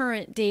the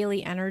current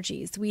daily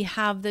energies. We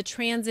have the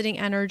transiting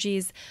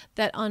energies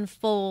that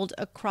unfold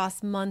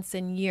across months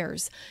and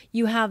years.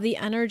 You have the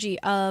energy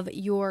of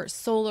your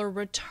solar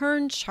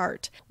return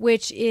chart,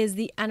 which is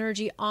the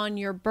energy on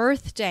your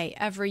birthday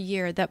every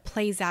year that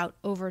plays out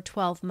over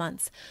 12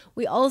 months.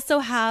 We also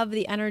have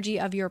the energy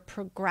of your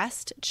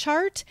progressed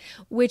chart,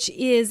 which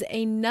is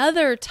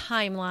another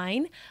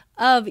timeline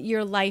of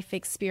your life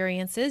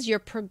experiences. Your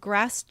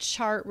progressed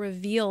chart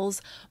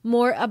reveals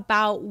more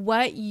about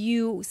what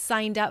you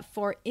signed up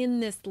for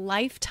in this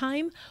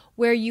lifetime,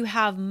 where you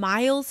have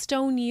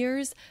milestone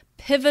years,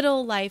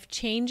 pivotal life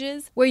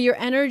changes, where your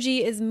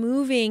energy is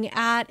moving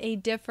at a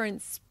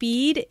different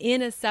speed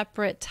in a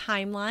separate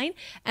timeline.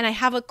 And I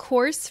have a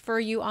course for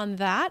you on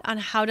that, on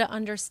how to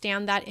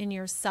understand that in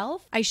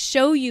yourself. I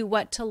show you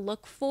what to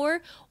look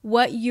for,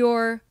 what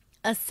you're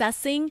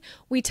assessing.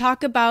 We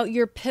talk about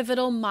your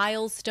pivotal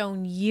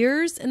milestone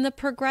years in the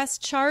progress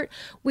chart.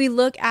 We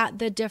look at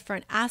the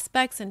different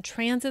aspects and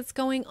transits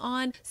going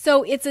on.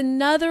 So it's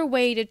another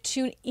way to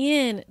tune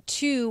in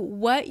to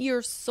what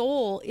your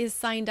soul is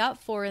signed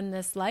up for in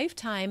this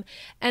lifetime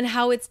and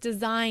how it's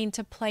designed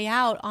to play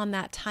out on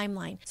that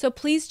timeline. So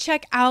please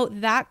check out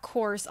that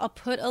course. I'll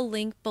put a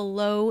link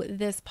below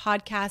this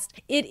podcast.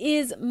 It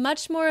is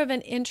much more of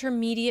an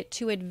intermediate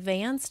to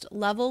advanced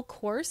level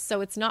course, so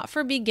it's not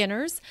for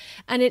beginners.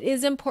 And it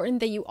is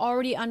important that you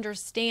already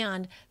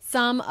understand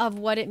some of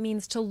what it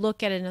means to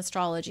look at an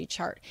astrology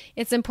chart.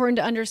 It's important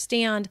to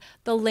understand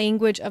the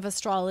language of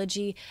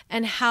astrology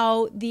and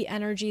how the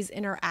energies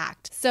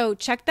interact. So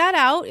check that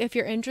out if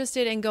you're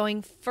interested in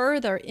going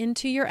further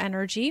into your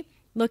energy.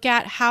 Look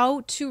at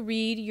how to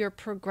read your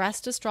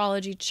progressed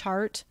astrology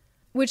chart,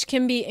 which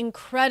can be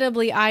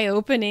incredibly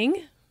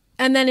eye-opening.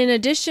 And then in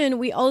addition,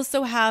 we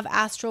also have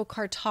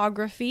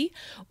astrocartography,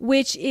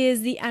 which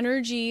is the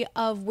energy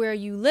of where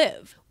you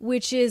live,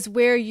 which is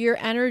where your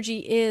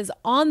energy is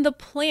on the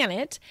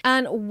planet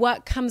and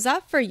what comes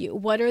up for you.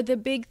 What are the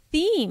big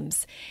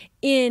themes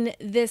in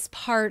this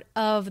part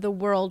of the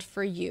world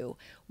for you?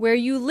 Where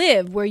you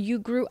live, where you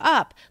grew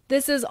up.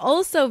 This is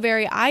also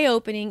very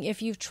eye-opening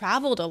if you've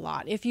traveled a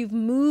lot, if you've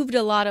moved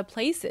a lot of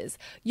places.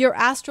 Your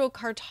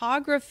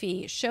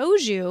astrocartography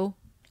shows you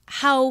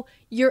how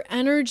your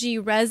energy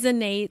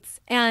resonates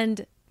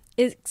and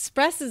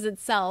expresses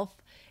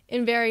itself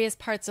in various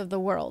parts of the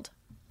world.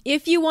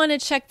 If you want to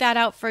check that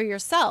out for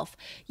yourself,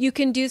 you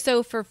can do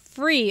so for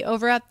free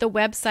over at the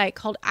website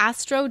called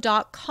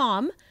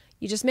astro.com.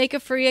 You just make a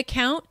free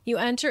account, you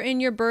enter in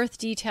your birth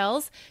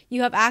details,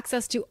 you have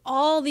access to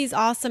all these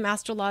awesome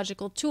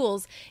astrological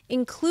tools,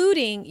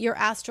 including your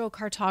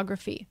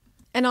astrocartography.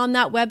 And on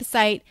that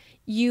website,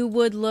 you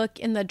would look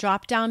in the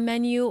drop-down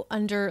menu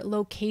under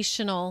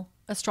locational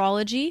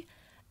astrology,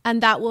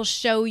 and that will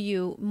show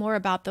you more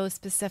about those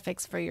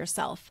specifics for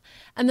yourself.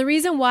 And the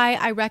reason why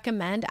I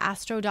recommend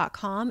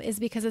astro.com is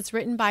because it's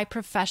written by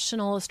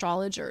professional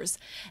astrologers,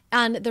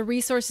 and the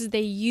resources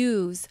they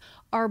use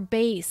are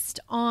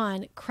based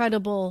on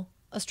credible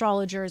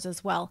astrologers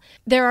as well.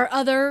 There are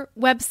other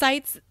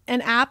websites and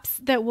apps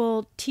that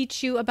will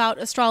teach you about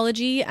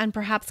astrology and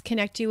perhaps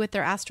connect you with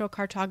their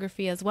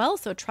astrocartography as well.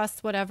 So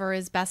trust whatever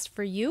is best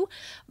for you.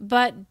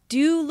 But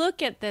do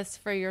look at this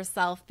for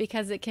yourself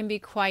because it can be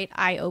quite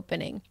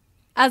eye-opening.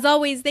 As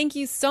always, thank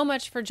you so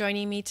much for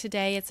joining me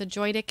today. It's a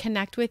joy to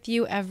connect with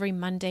you every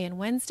Monday and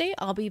Wednesday.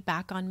 I'll be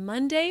back on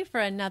Monday for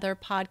another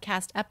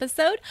podcast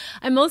episode.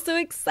 I'm also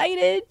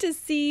excited to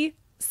see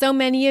so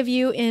many of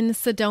you in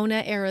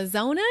Sedona,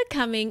 Arizona,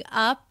 coming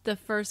up the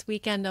first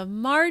weekend of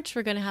March.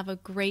 We're going to have a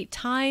great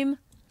time.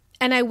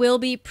 And I will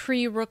be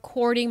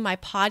pre-recording my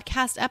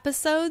podcast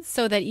episodes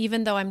so that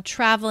even though I'm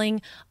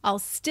traveling, I'll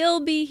still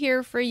be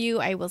here for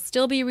you. I will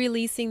still be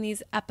releasing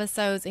these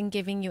episodes and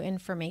giving you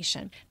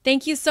information.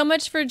 Thank you so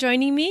much for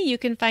joining me. You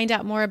can find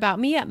out more about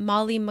me at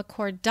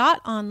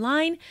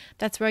mollymccord.online.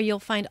 That's where you'll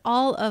find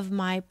all of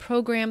my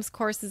programs,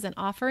 courses, and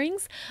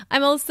offerings.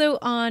 I'm also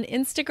on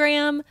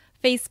Instagram,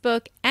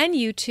 Facebook, and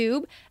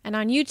YouTube. And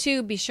on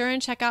YouTube, be sure and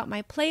check out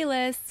my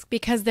playlists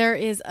because there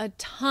is a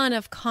ton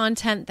of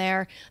content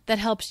there that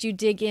helps you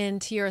dig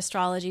into your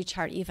astrology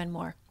chart even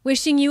more.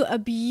 Wishing you a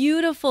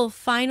beautiful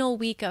final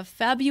week of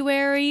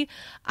February.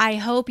 I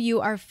hope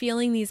you are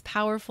feeling these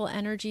powerful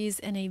energies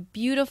in a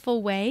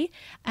beautiful way,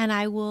 and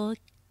I will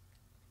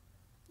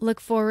look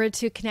forward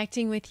to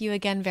connecting with you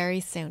again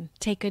very soon.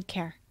 Take good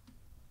care.